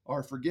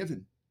 are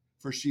forgiven,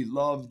 for she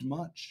loved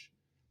much.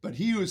 But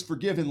he who is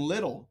forgiven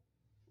little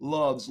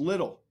loves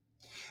little.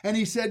 And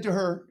he said to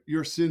her,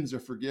 your sins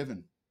are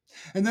forgiven.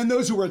 And then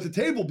those who were at the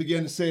table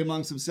began to say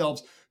amongst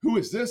themselves, who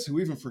is this who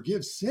even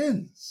forgives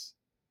sins?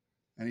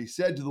 And he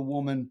said to the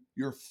woman,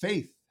 your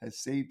faith has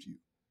saved you.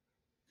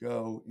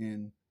 Go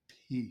in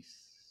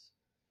peace.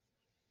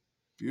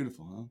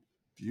 Beautiful, huh?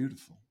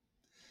 Beautiful.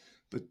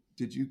 But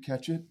did you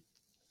catch it?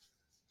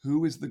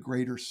 Who is the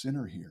greater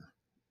sinner here?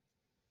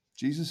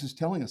 Jesus is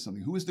telling us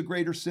something. Who is the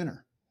greater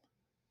sinner?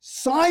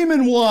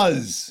 Simon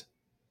was.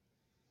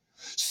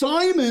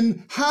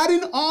 Simon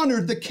hadn't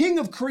honored the King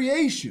of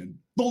creation,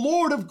 the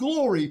Lord of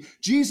glory,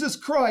 Jesus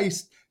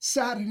Christ,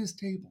 sat at his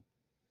table.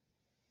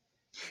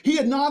 He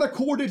had not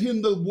accorded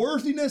him the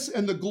worthiness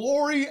and the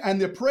glory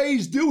and the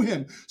praise due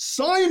him.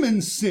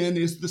 Simon's sin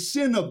is the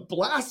sin of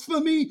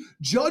blasphemy,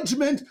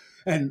 judgment,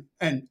 and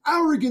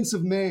arrogance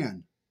of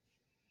man.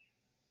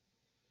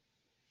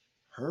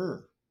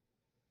 Her.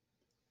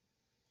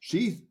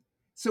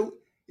 So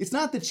it's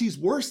not that she's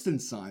worse than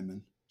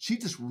Simon. She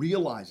just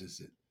realizes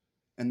it.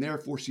 And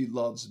therefore she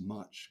loves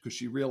much because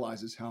she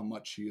realizes how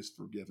much she is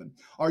forgiven.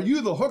 Are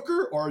you the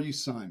hooker or are you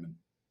Simon?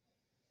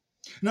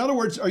 In other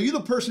words, are you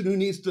the person who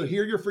needs to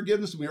hear your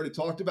forgiveness? We already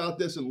talked about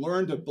this, and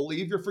learn to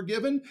believe you're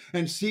forgiven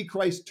and see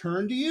Christ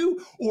turn to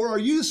you? Or are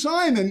you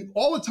Simon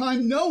all the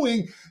time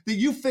knowing that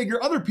you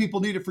figure other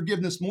people needed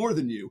forgiveness more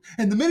than you?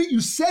 And the minute you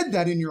said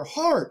that in your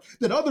heart,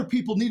 that other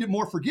people needed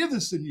more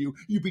forgiveness than you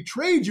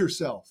betrayed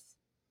yourself,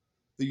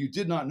 that you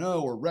did not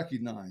know or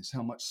recognize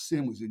how much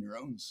sin was in your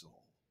own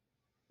soul.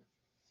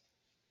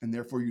 And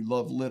therefore you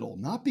love little,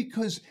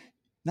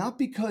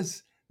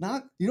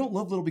 you don't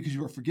love little because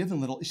you were forgiven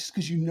little. It's just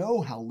because you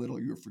know how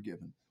little you were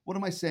forgiven. What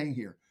am I saying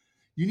here?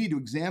 You need to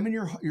examine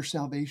your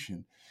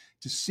salvation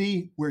to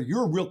see where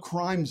your real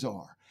crimes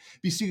are.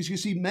 Because you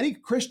see, many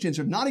Christians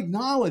have not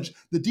acknowledged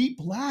the deep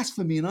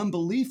blasphemy and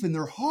unbelief in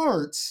their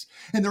hearts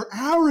and their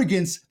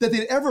arrogance that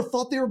they'd ever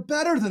thought they were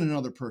better than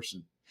another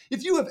person.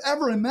 If you have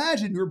ever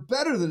imagined you're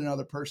better than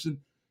another person,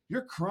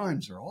 your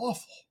crimes are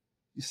awful.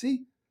 You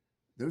see,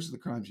 those are the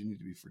crimes you need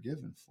to be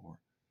forgiven for.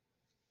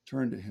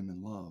 Turn to him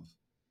in love.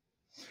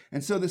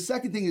 And so the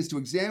second thing is to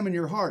examine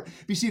your heart.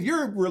 You see, if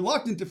you're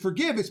reluctant to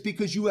forgive, it's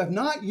because you have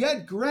not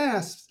yet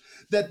grasped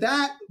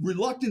that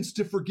reluctance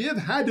to forgive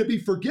had to be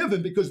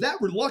forgiven, because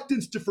that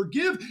reluctance to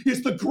forgive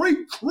is the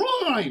great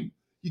crime.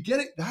 You get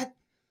it? That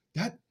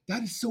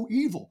is so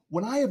evil.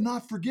 When I have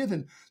not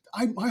forgiven,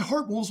 my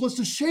heart almost wants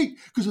to shake,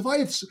 because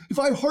if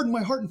I harden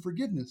my heart in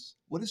forgiveness,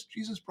 what has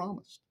Jesus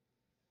promised?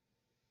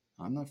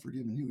 I'm not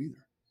forgiving you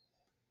either.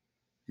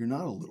 You're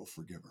not a little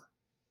forgiver.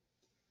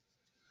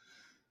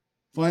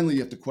 Finally, you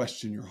have to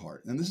question your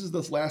heart. And this is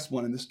this last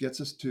one, and this gets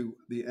us to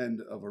the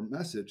end of our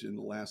message in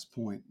the last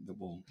point that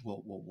we'll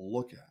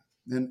look at.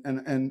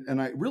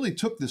 And I really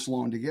took this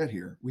long to get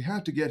here. We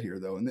have to get here,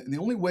 though. And the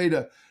only way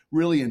to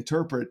really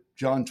interpret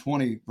John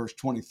 20, verse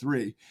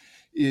 23,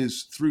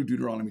 is through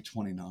Deuteronomy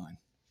 29.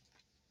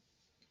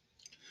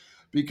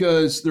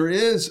 Because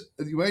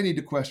you may need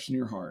to question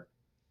your heart.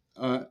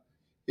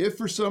 If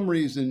for some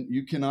reason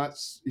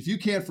if you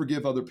can't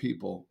forgive other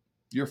people,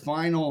 your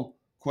final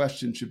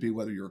question should be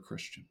whether you're a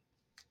Christian.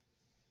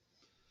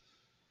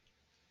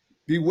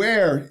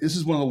 Beware, this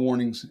is one of the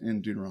warnings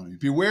in Deuteronomy.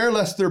 Beware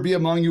lest there be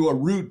among you a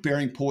root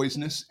bearing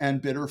poisonous and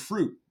bitter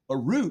fruit. A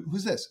root,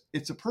 who's this?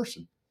 It's a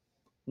person.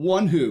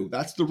 One who,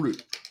 that's the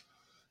root.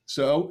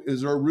 So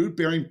is there a root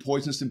bearing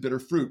poisonous and bitter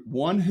fruit?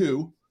 One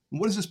who,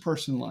 and what is this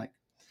person like?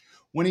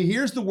 When he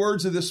hears the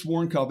words of this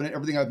sworn covenant,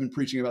 everything I've been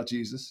preaching about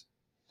Jesus,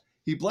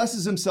 he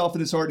blesses himself in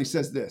his heart and he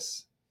says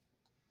this: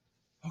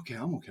 okay,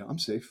 I'm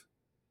safe.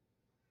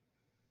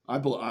 I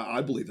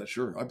believe that,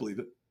 sure, I believe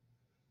it.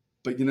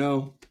 But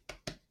you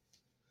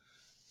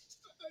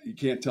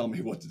can't tell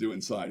me what to do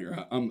inside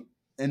here. And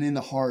in the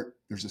heart,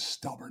 there's a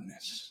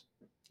stubbornness.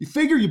 You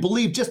figure you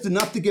believe just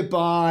enough to get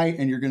by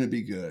and you're going to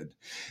be good.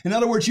 In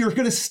other words, you're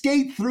going to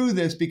skate through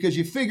this because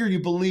you figure you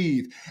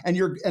believe, and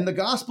the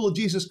gospel of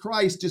Jesus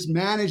Christ just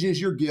manages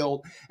your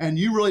guilt, and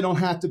you really don't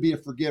have to be a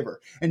forgiver,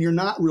 and you're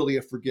not really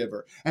a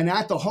forgiver. And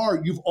at the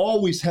heart, you've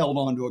always held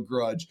on to a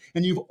grudge,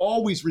 and you've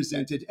always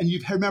resented, and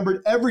you've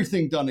remembered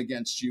everything done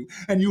against you,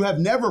 and you have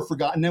never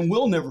forgotten and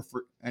will never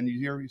forget. And you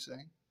hear what he's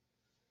saying?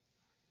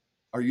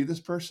 Are you this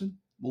person?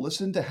 Well,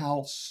 listen to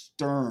how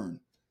stern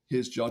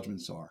his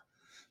judgments are.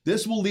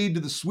 This will lead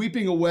to the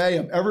sweeping away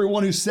of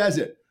everyone who says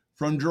it,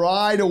 from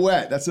dry to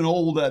wet. That was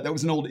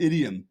an old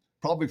idiom,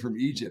 probably from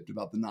Egypt,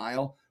 about the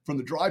Nile. From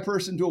the dry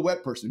person to a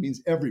wet person, it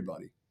means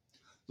everybody.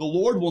 The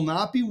Lord will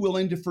not be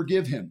willing to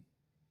forgive him.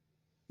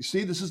 You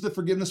see, this is the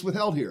forgiveness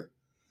withheld here.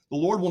 The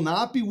Lord will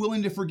not be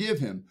willing to forgive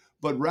him,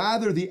 but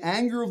rather the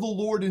anger of the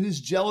Lord and his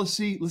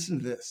jealousy, listen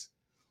to this,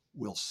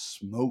 will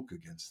smoke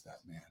against that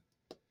man.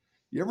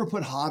 You ever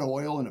put hot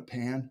oil in a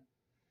pan?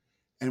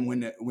 And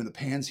when the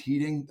pan's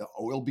heating, the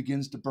oil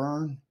begins to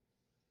burn.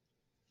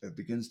 It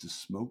begins to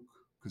smoke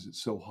because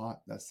it's so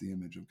hot. That's the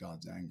image of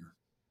God's anger.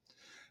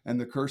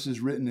 And the curses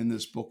written in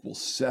this book will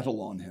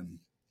settle on him.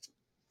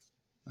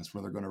 That's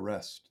where they're going to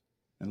rest.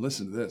 And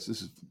listen to this.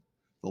 This is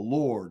the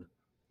Lord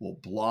will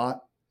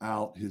blot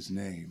out his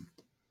name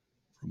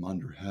from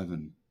under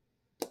heaven.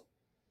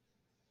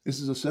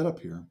 This is a setup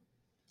here.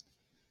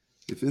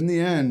 If in the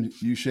end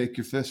you shake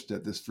your fist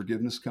at this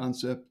forgiveness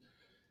concept,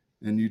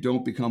 and you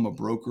don't become a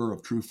broker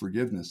of true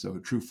forgiveness, of a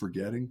true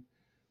forgetting,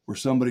 where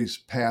somebody's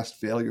past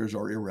failures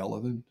are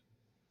irrelevant,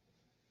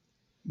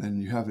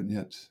 then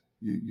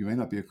you may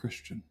not be a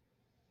Christian.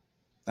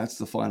 That's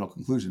the final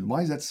conclusion.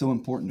 Why is that so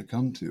important to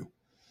come to?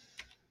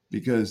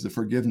 Because the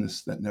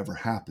forgiveness that never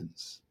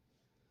happens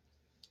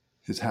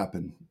has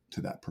happened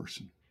to that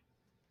person.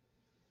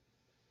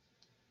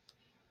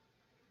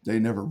 They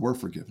never were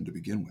forgiven to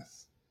begin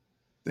with.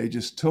 They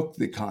just took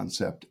the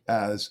concept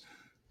as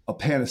a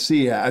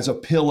panacea, as a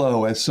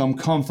pillow, as some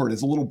comfort,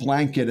 as a little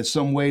blanket, as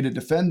some way to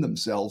defend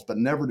themselves, but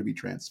never to be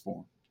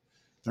transformed.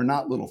 They're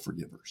not little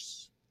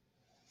forgivers.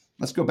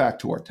 Let's go back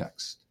to our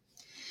text.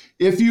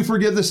 If you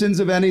forgive the sins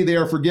of any, they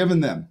are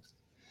forgiven them.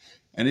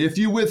 And if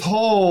you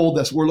withhold,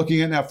 that's what we're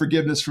looking at now,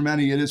 forgiveness from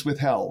any, it is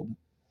withheld.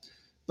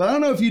 But I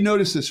don't know if you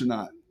notice this or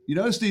not. You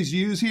notice these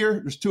yous here?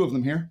 There's two of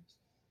them here.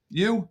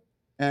 You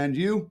and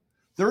you.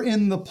 They're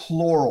in the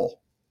plural.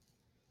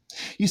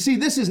 You see,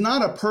 this is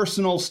not a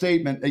personal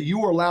statement that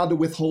you are allowed to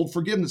withhold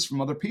forgiveness from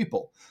other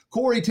people.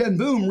 Corrie ten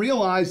Boom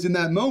realized in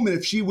that moment,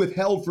 if she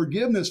withheld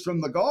forgiveness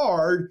from the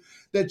guard,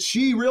 that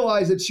she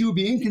realized that she would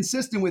be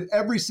inconsistent with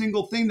every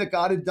single thing that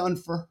God had done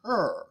for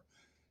her.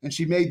 And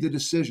she made the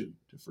decision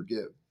to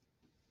forgive.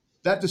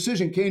 That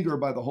decision came to her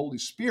by the Holy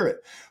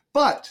Spirit.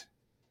 But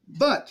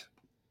there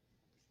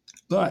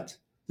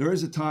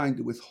is a time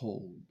to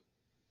withhold.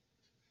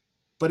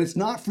 But it's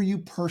not for you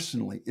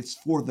personally. It's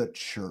for the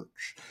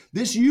church.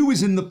 This you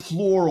is in the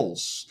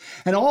plurals.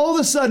 And all of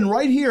a sudden,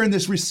 right here in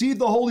this receive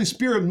the Holy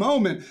Spirit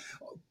moment,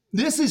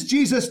 this is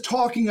Jesus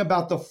talking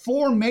about the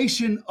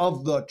formation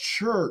of the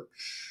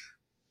church.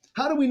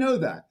 How do we know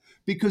that?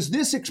 Because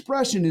this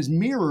expression is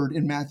mirrored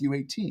in Matthew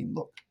 18.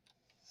 Look.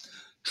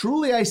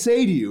 Truly I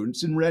say to you, and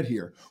it's in red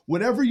here,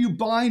 whatever you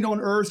bind on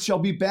earth shall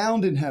be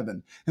bound in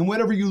heaven, and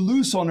whatever you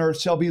loose on earth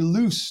shall be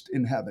loosed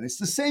in heaven. It's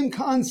the same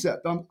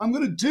concept. I'm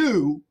going to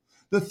do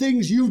the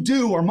things you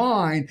do are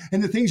mine,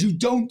 and the things you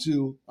don't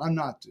do, I'm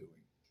not doing.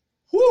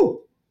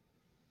 Whew!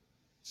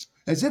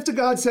 As if to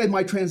God said,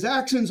 my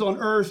transactions on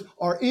earth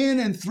are in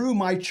and through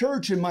my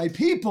church and my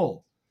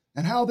people,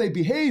 and how they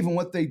behave and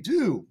what they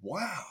do.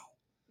 Wow.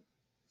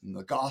 And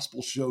the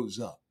gospel shows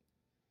up.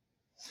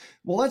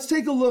 Well, let's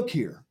take a look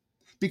here.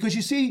 Because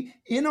you see,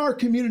 in our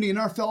community, in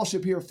our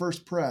fellowship here at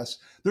First Pres,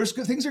 there's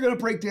things are going to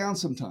break down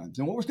sometimes.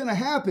 And what's going to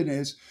happen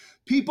is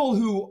people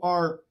who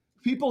are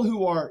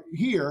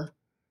here,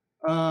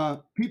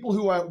 people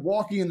who are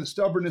walking in the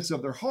stubbornness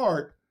of their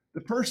heart,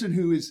 the person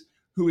who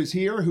is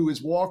here, who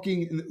is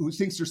walking, who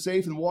thinks they're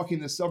safe and walking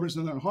in the stubbornness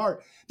of their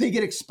heart, they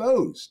get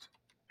exposed.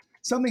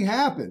 Something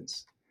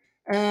happens.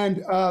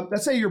 And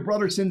let's say your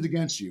brother sins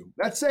against you.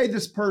 Let's say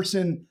this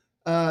person,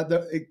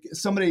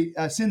 somebody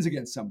sins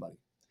against somebody.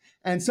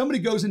 And somebody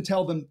goes and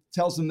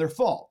tells them their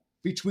fault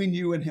between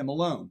you and him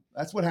alone.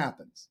 That's what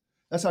happens.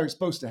 That's how it's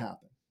supposed to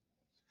happen.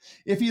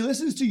 If he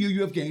listens to you,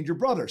 you have gained your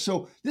brother.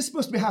 So this is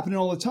supposed to be happening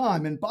all the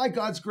time. And by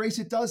God's grace,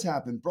 it does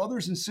happen.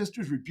 Brothers and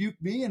sisters rebuke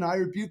me and I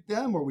rebuke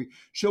them, or we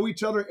show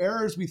each other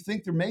errors we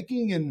think they're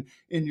making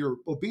in your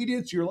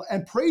obedience.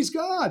 And praise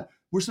God,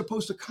 we're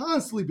supposed to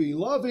constantly be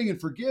loving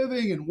and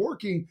forgiving and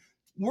working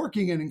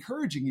and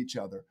encouraging each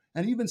other.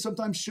 And even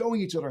sometimes showing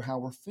each other how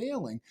we're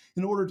failing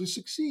in order to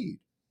succeed.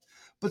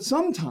 But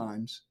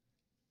sometimes,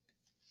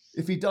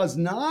 if he does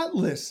not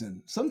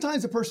listen,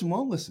 sometimes the person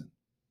won't listen.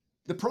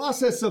 The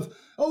process of,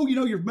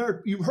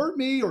 you hurt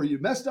me or you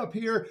messed up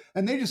here,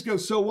 and they just go,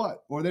 so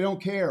what? Or they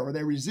don't care, or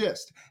they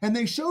resist. And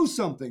they show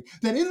something.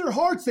 Then in their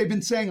hearts, they've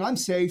been saying, I'm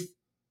safe.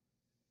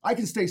 I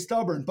can stay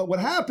stubborn. But what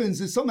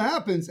happens is something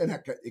happens, and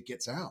it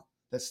gets out.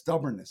 That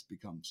stubbornness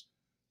becomes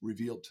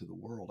revealed to the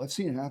world. I've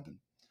seen it happen.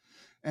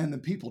 And the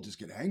people just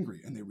get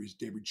angry, and they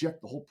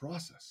reject the whole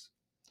process.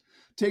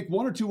 Take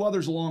one or two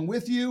others along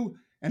with you,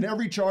 and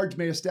every charge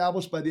may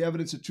establish by the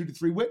evidence of 2 to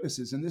 3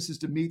 witnesses. And this is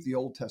to meet the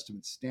Old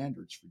Testament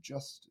standards for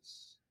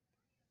justice.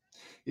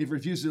 If he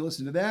refuses to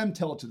listen to them,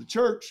 tell it to the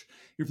church.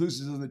 If he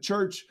refuses to listen to the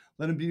church,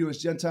 let him be to a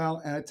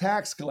Gentile and a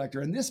tax collector.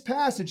 And this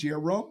passage here,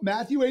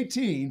 Matthew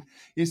 18,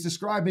 is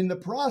describing the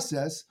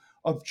process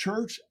of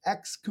church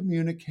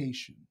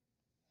excommunication.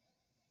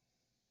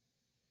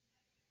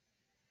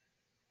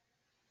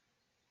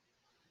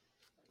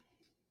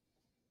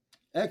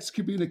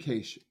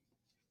 Excommunication.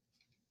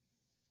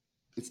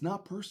 It's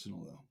not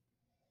personal, though.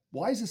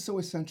 Why is this so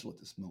essential at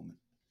this moment?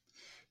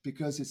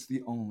 Because it's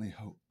the only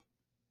hope.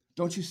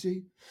 Don't you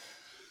see?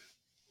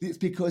 It's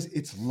because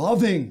it's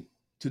loving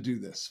to do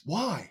this.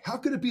 Why? How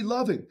could it be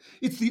loving?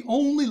 It's the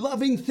only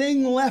loving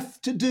thing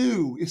left to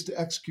do is to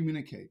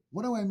excommunicate.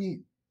 What do I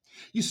mean?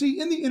 You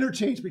see, in the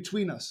interchange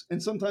between us,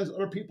 and sometimes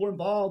other people are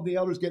involved, the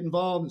elders get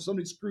involved, and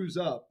somebody screws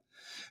up,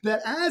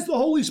 that as the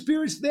Holy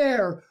Spirit's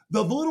there,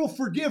 the little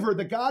forgiver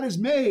that God has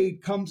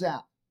made comes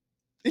out.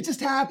 It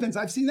just happens.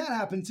 I've seen that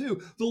happen too.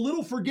 The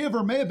little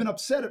forgiver may have been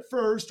upset at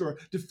first or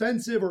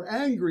defensive or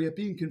angry at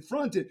being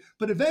confronted,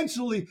 but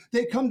eventually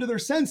they come to their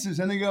senses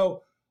and they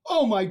go,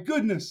 oh my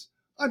goodness,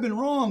 I've been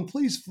wrong.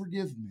 Please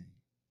forgive me.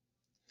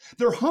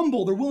 They're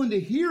humble. They're willing to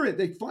hear it.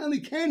 They finally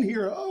can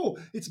hear it. Oh,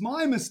 it's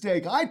my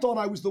mistake. I thought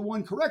I was the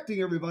one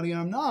correcting everybody and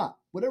I'm not.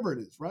 Whatever it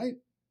is, right?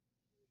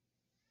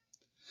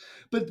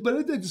 But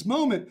at this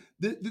moment,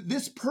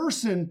 this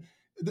person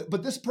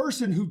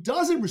who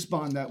doesn't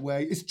respond that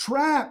way is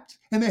trapped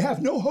and they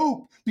have no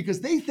hope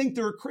because they think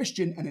they're a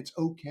Christian and it's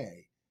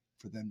okay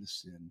for them to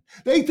sin.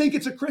 They think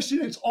it's a Christian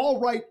and it's all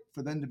right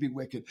for them to be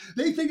wicked.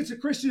 They think it's a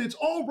Christian, it's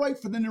all right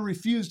for them to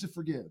refuse to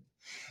forgive.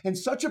 And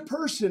such a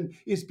person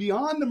is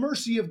beyond the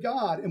mercy of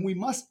God and we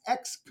must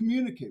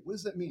excommunicate. What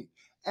does that mean?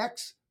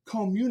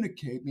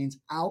 Excommunicate means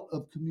out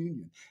of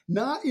communion.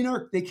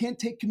 They can't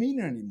take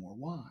communion anymore.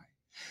 Why?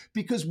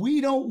 Because we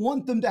don't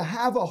want them to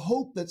have a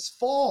hope that's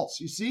false.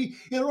 You see,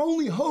 their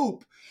only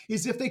hope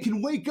is if they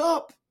can wake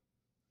up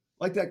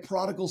like that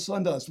prodigal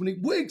son does. When he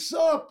wakes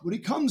up, when he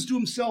comes to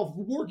himself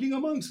working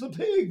amongst the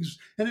pigs,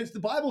 and the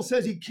Bible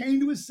says he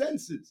came to his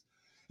senses.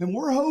 And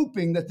we're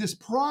hoping that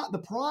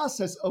the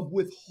process of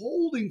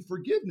withholding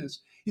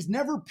forgiveness is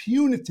never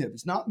punitive.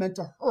 It's not meant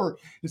to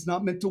hurt. It's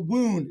not meant to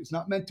wound. It's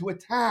not meant to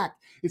attack.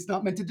 It's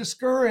not meant to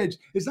discourage.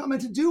 It's not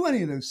meant to do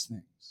any of those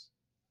things.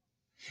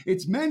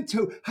 It's meant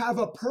to have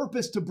a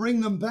purpose to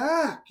bring them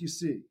back, you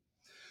see.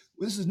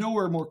 This is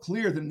nowhere more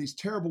clear than these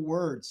terrible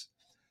words.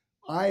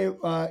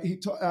 When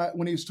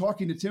he was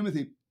talking to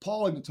Timothy,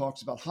 Paul even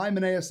talks about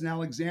Hymenaeus and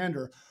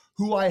Alexander,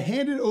 who I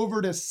handed over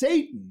to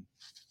Satan,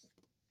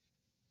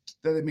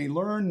 that they may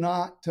learn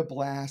not to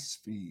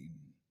blaspheme.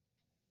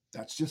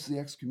 That's just the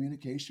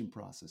excommunication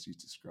process he's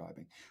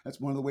describing.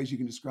 That's one of the ways you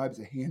can describe it as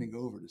a handing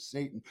over to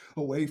Satan,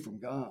 away from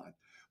God.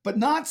 But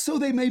not so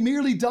they may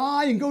merely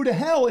die and go to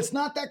hell. It's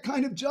not that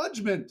kind of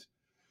judgment,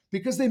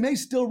 because they may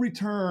still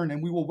return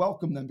and we will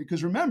welcome them.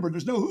 Because remember,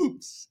 there's no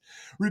hoops.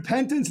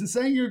 Repentance and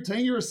saying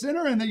you're a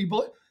sinner and that you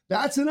believe,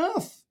 that's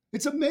enough.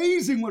 It's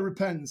amazing what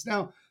repentance.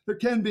 Now, there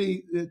can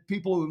be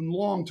people in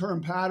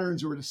long-term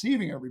patterns who are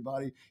deceiving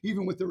everybody,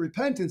 even with their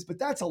repentance, but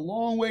that's a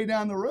long way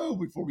down the road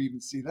before we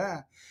even see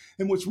that.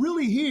 And what's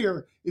really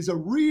here is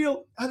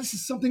this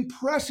is something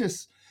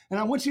precious. And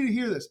I want you to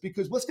hear this,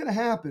 because what's going to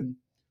happen,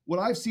 what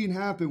I've seen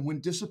happen when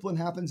discipline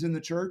happens in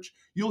the church,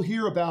 you'll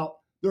hear about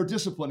they're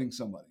disciplining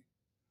somebody.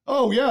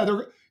 Oh yeah,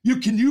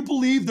 can you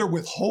believe they're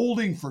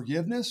withholding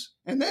forgiveness?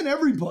 And then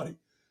everybody's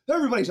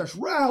just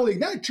rallying.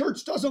 That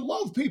church doesn't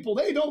love people.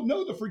 They don't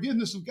know the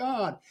forgiveness of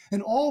God.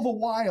 And all the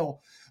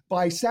while,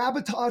 by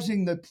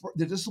sabotaging the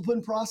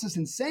discipline process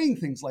and saying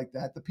things like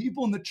that, the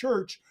people in the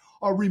church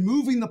are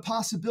removing the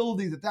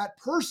possibility that that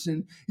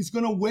person is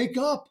going to wake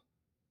up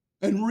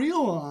and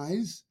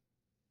realize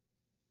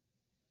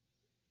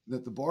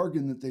that the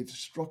bargain that they've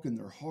struck in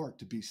their heart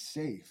to be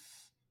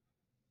safe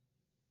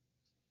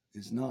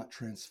is not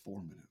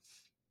transformative.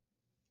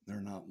 They're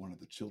not one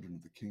of the children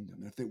of the kingdom.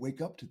 And if they wake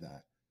up to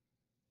that,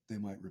 they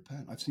might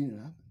repent. I've seen it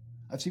happen.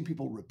 I've seen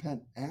people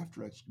repent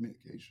after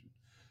excommunication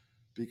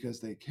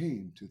because they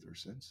came to their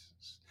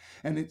senses.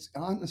 And it's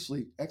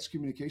honestly,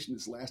 excommunication,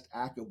 this last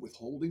act of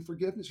withholding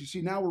forgiveness. You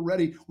see, now we're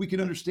ready. We can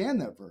understand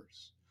that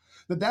verse.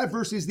 That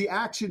verse is the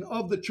action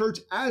of the church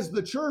as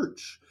the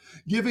church,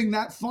 giving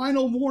that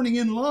final warning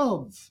in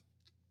love.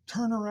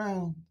 Turn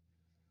around.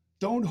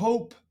 Don't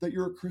hope that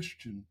you're a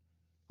Christian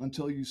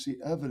until you see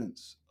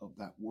evidence of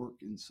that work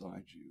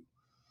inside you.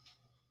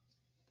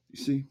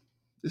 You see,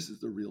 this is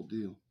the real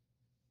deal.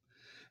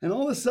 And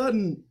all of a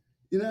sudden,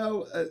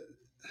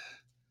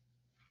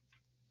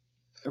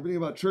 everything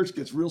about church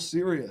gets real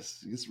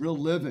serious. It gets real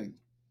living.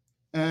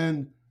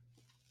 And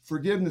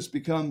forgiveness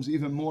becomes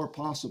even more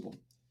possible.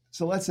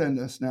 So let's end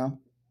this now.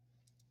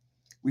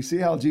 We see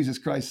how Jesus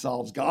Christ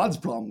solves God's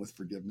problem with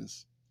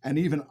forgiveness and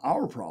even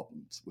our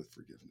problems with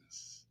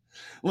forgiveness.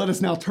 Let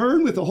us now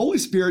turn with the Holy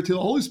Spirit to the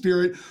Holy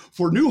Spirit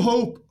for new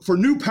hope, for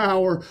new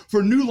power,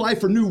 for new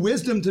life, for new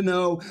wisdom to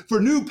know,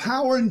 for new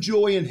power and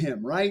joy in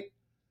Him, right?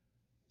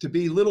 To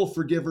be little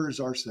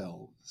forgivers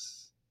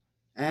ourselves,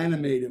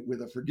 animated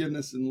with a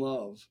forgiveness and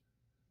love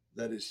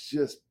that is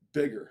just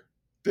bigger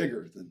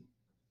and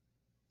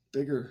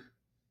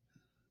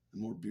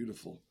more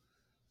beautiful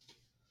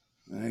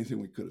than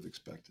anything we could have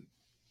expected.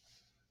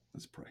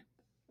 Let's pray.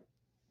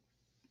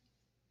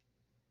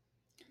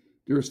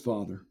 Dearest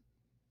Father,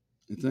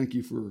 I thank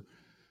you for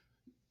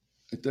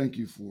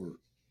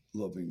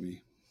loving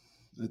me.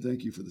 I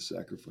thank you for the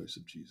sacrifice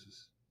of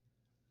Jesus.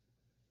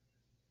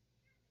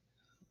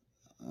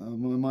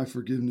 My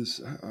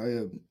forgiveness, I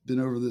have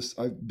been over this.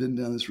 I've been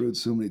down this road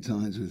so many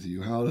times with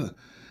you.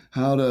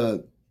 How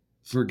to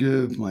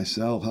forgive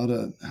myself. How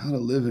to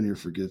live in your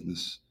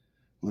forgiveness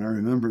when I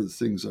remember the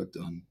things I've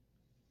done.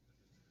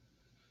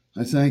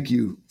 I thank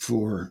you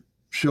for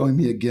showing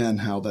me again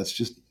how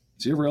it's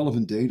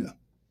irrelevant data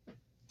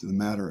to the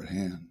matter at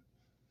hand.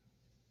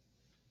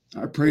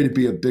 I pray to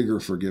be a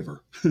bigger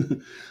forgiver.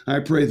 I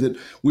pray that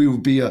we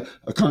would be a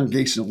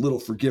congregation of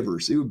little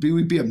forgivers.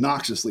 We'd be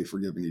obnoxiously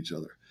forgiving each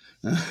other,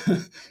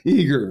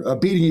 eager,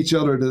 beating each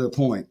other to the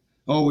point,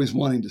 always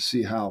wanting to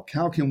see how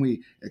can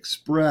we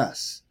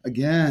express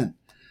again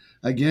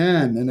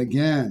and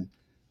again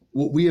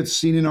what we have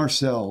seen in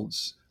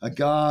ourselves, a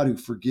God who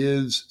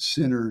forgives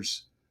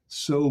sinners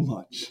so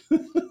much.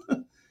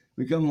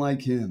 Become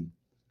like Him,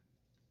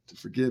 to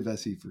forgive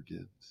as He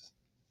forgives.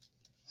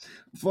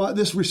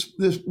 This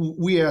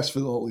we ask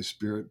for the Holy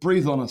Spirit.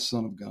 Breathe on us,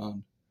 Son of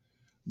God.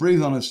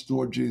 Breathe on us,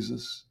 Lord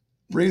Jesus.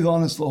 Breathe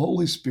on us, the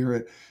Holy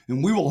Spirit,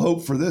 and we will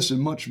hope for this and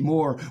much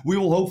more. We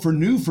will hope for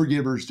new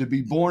forgivers to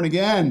be born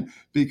again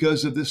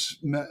because of this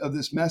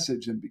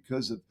message and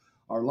because of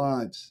our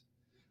lives.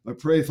 I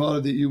pray,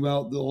 Father, that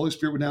the Holy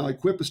Spirit would now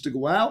equip us to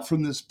go out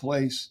from this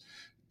place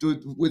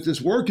with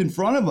this work in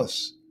front of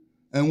us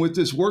and with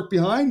this work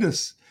behind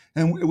us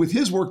and with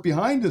His work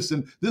behind us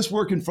and this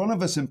work in front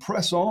of us, and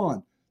press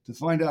on to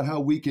find out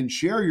how we can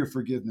share your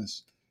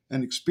forgiveness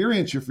and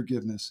experience your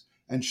forgiveness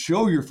and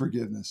show your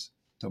forgiveness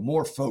to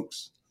more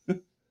folks.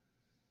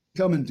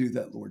 Come and do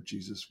that, Lord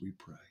Jesus, we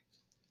pray.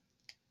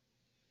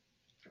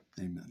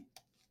 Amen.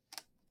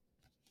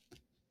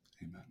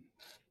 Amen.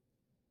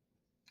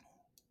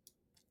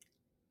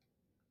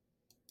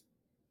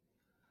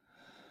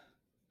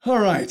 All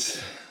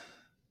right.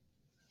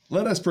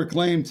 Let us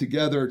proclaim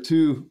together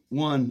to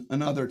one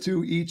another,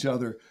 to each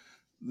other,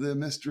 the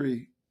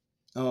mystery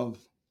of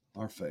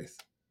our faith.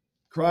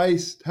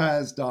 Christ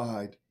has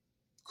died.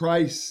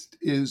 Christ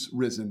is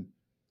risen.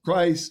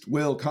 Christ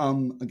will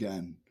come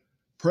again.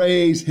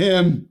 Praise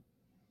Him.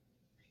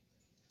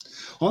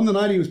 On the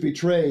night He was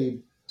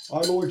betrayed,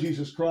 our Lord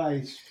Jesus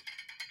Christ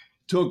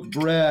took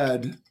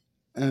bread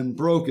and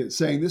broke it,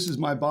 saying, "This is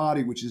my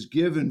body, which is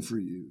given for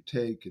you.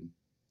 Take and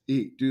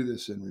eat. Do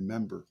this in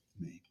remember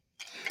me."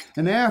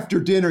 And after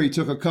dinner, he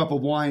took a cup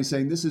of wine,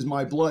 saying, "This is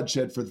my blood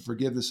shed for the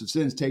forgiveness of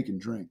sins. Take and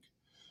drink.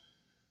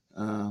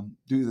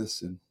 Do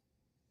this and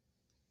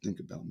think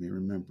about me.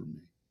 Remember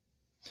me."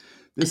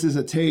 This is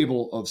a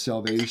table of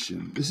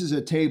salvation. This is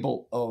a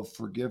table of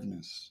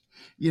forgiveness.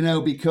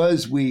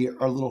 Because we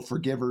are little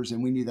forgivers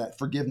and we need that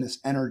forgiveness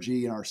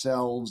energy in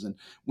ourselves. And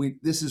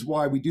this is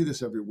why we do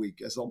this every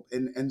week.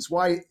 And it's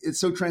why it's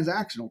so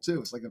transactional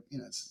too. It's like,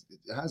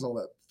 it has all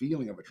that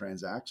feeling of a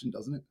transaction,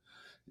 doesn't it?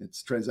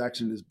 It's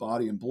transaction is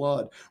body and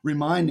blood,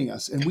 reminding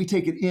us, and we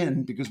take it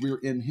in because we're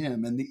in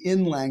him. And the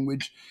in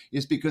language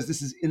is because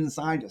this is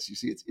inside us. You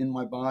see, it's in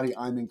my body.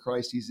 I'm in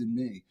Christ. He's in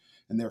me.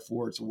 And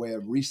therefore, it's a way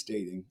of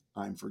restating,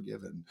 I'm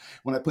forgiven.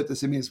 When I put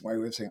this in me, it's my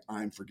way of saying,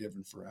 I'm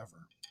forgiven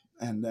forever.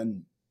 And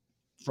then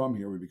from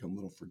here, we become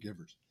little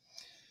forgivers.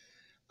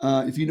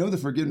 If you know the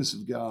forgiveness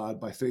of God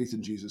by faith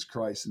in Jesus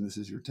Christ, and this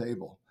is your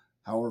table,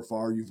 however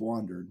far you've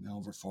wandered,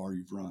 however far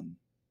you've run.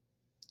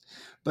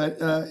 But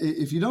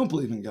if you don't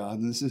believe in God,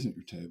 then this isn't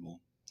your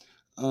table.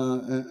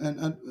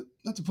 And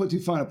not to put too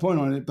fine a point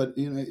on it, but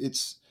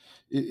it's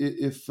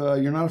if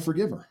you're not a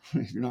forgiver,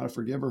 if you're not a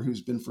forgiver who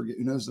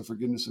knows the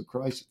forgiveness of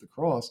Christ at the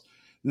cross,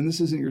 then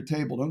this isn't your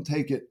table. Don't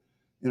take it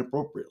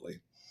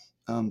inappropriately.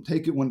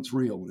 Take it when it's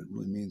real, when it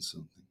really means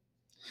something.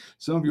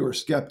 Some of you are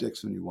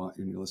skeptics when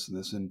you listen to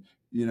this, and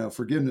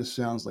forgiveness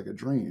sounds like a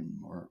dream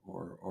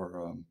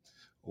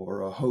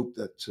or a hope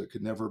that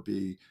could never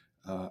be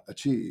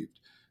achieved.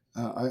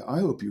 I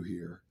hope you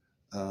hear.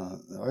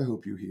 I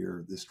hope you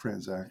hear this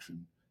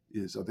transaction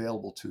is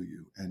available to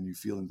you, and you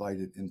feel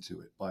invited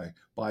into it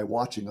by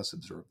watching us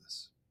observe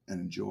this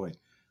and enjoying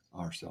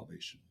our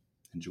salvation.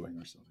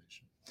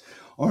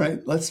 All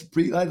right,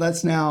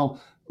 let's now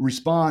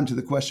respond to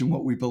the question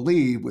what we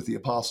believe with the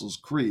Apostles'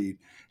 Creed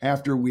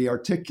after we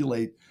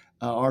articulate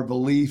our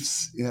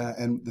beliefs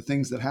and the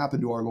things that happen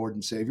to our Lord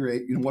and Savior.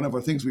 One of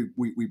our things we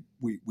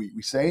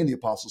say in the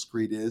Apostles'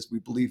 Creed is we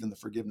believe in the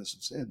forgiveness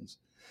of sins.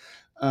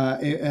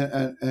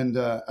 And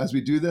as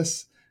we do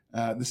this,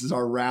 this is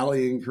our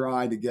rallying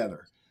cry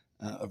together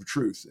of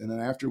truth. And then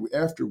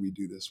after we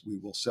do this, we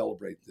will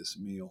celebrate this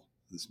meal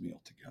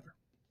together.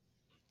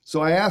 So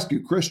I ask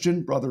you,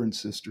 Christian brother and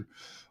sister,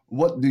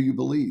 what do you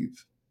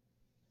believe?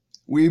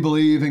 We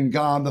believe in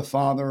God the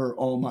Father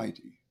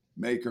Almighty,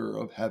 maker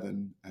of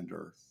heaven and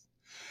earth,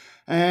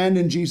 and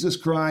in Jesus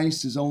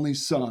Christ, his only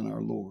Son,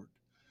 our Lord,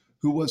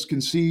 who was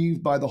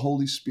conceived by the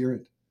Holy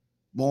Spirit,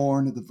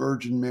 born of the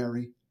Virgin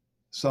Mary,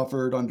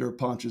 suffered under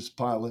Pontius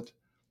Pilate,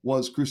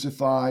 was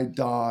crucified,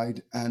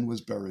 died, and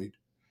was buried.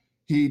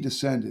 He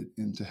descended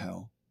into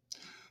hell.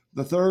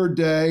 The third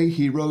day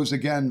he rose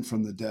again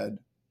from the dead.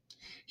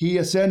 He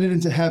ascended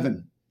into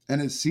heaven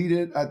and is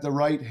seated at the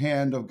right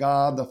hand of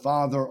God the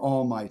Father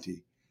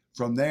Almighty.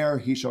 From there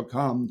he shall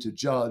come to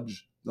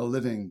judge the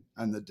living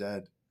and the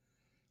dead.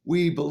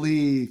 We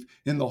believe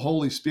in the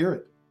Holy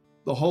Spirit,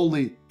 the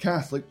Holy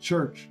Catholic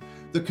Church,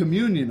 the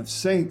communion of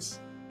saints,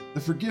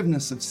 the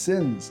forgiveness of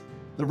sins,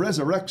 the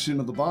resurrection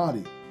of the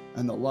body,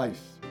 and the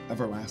life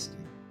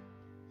everlasting.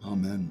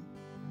 Amen.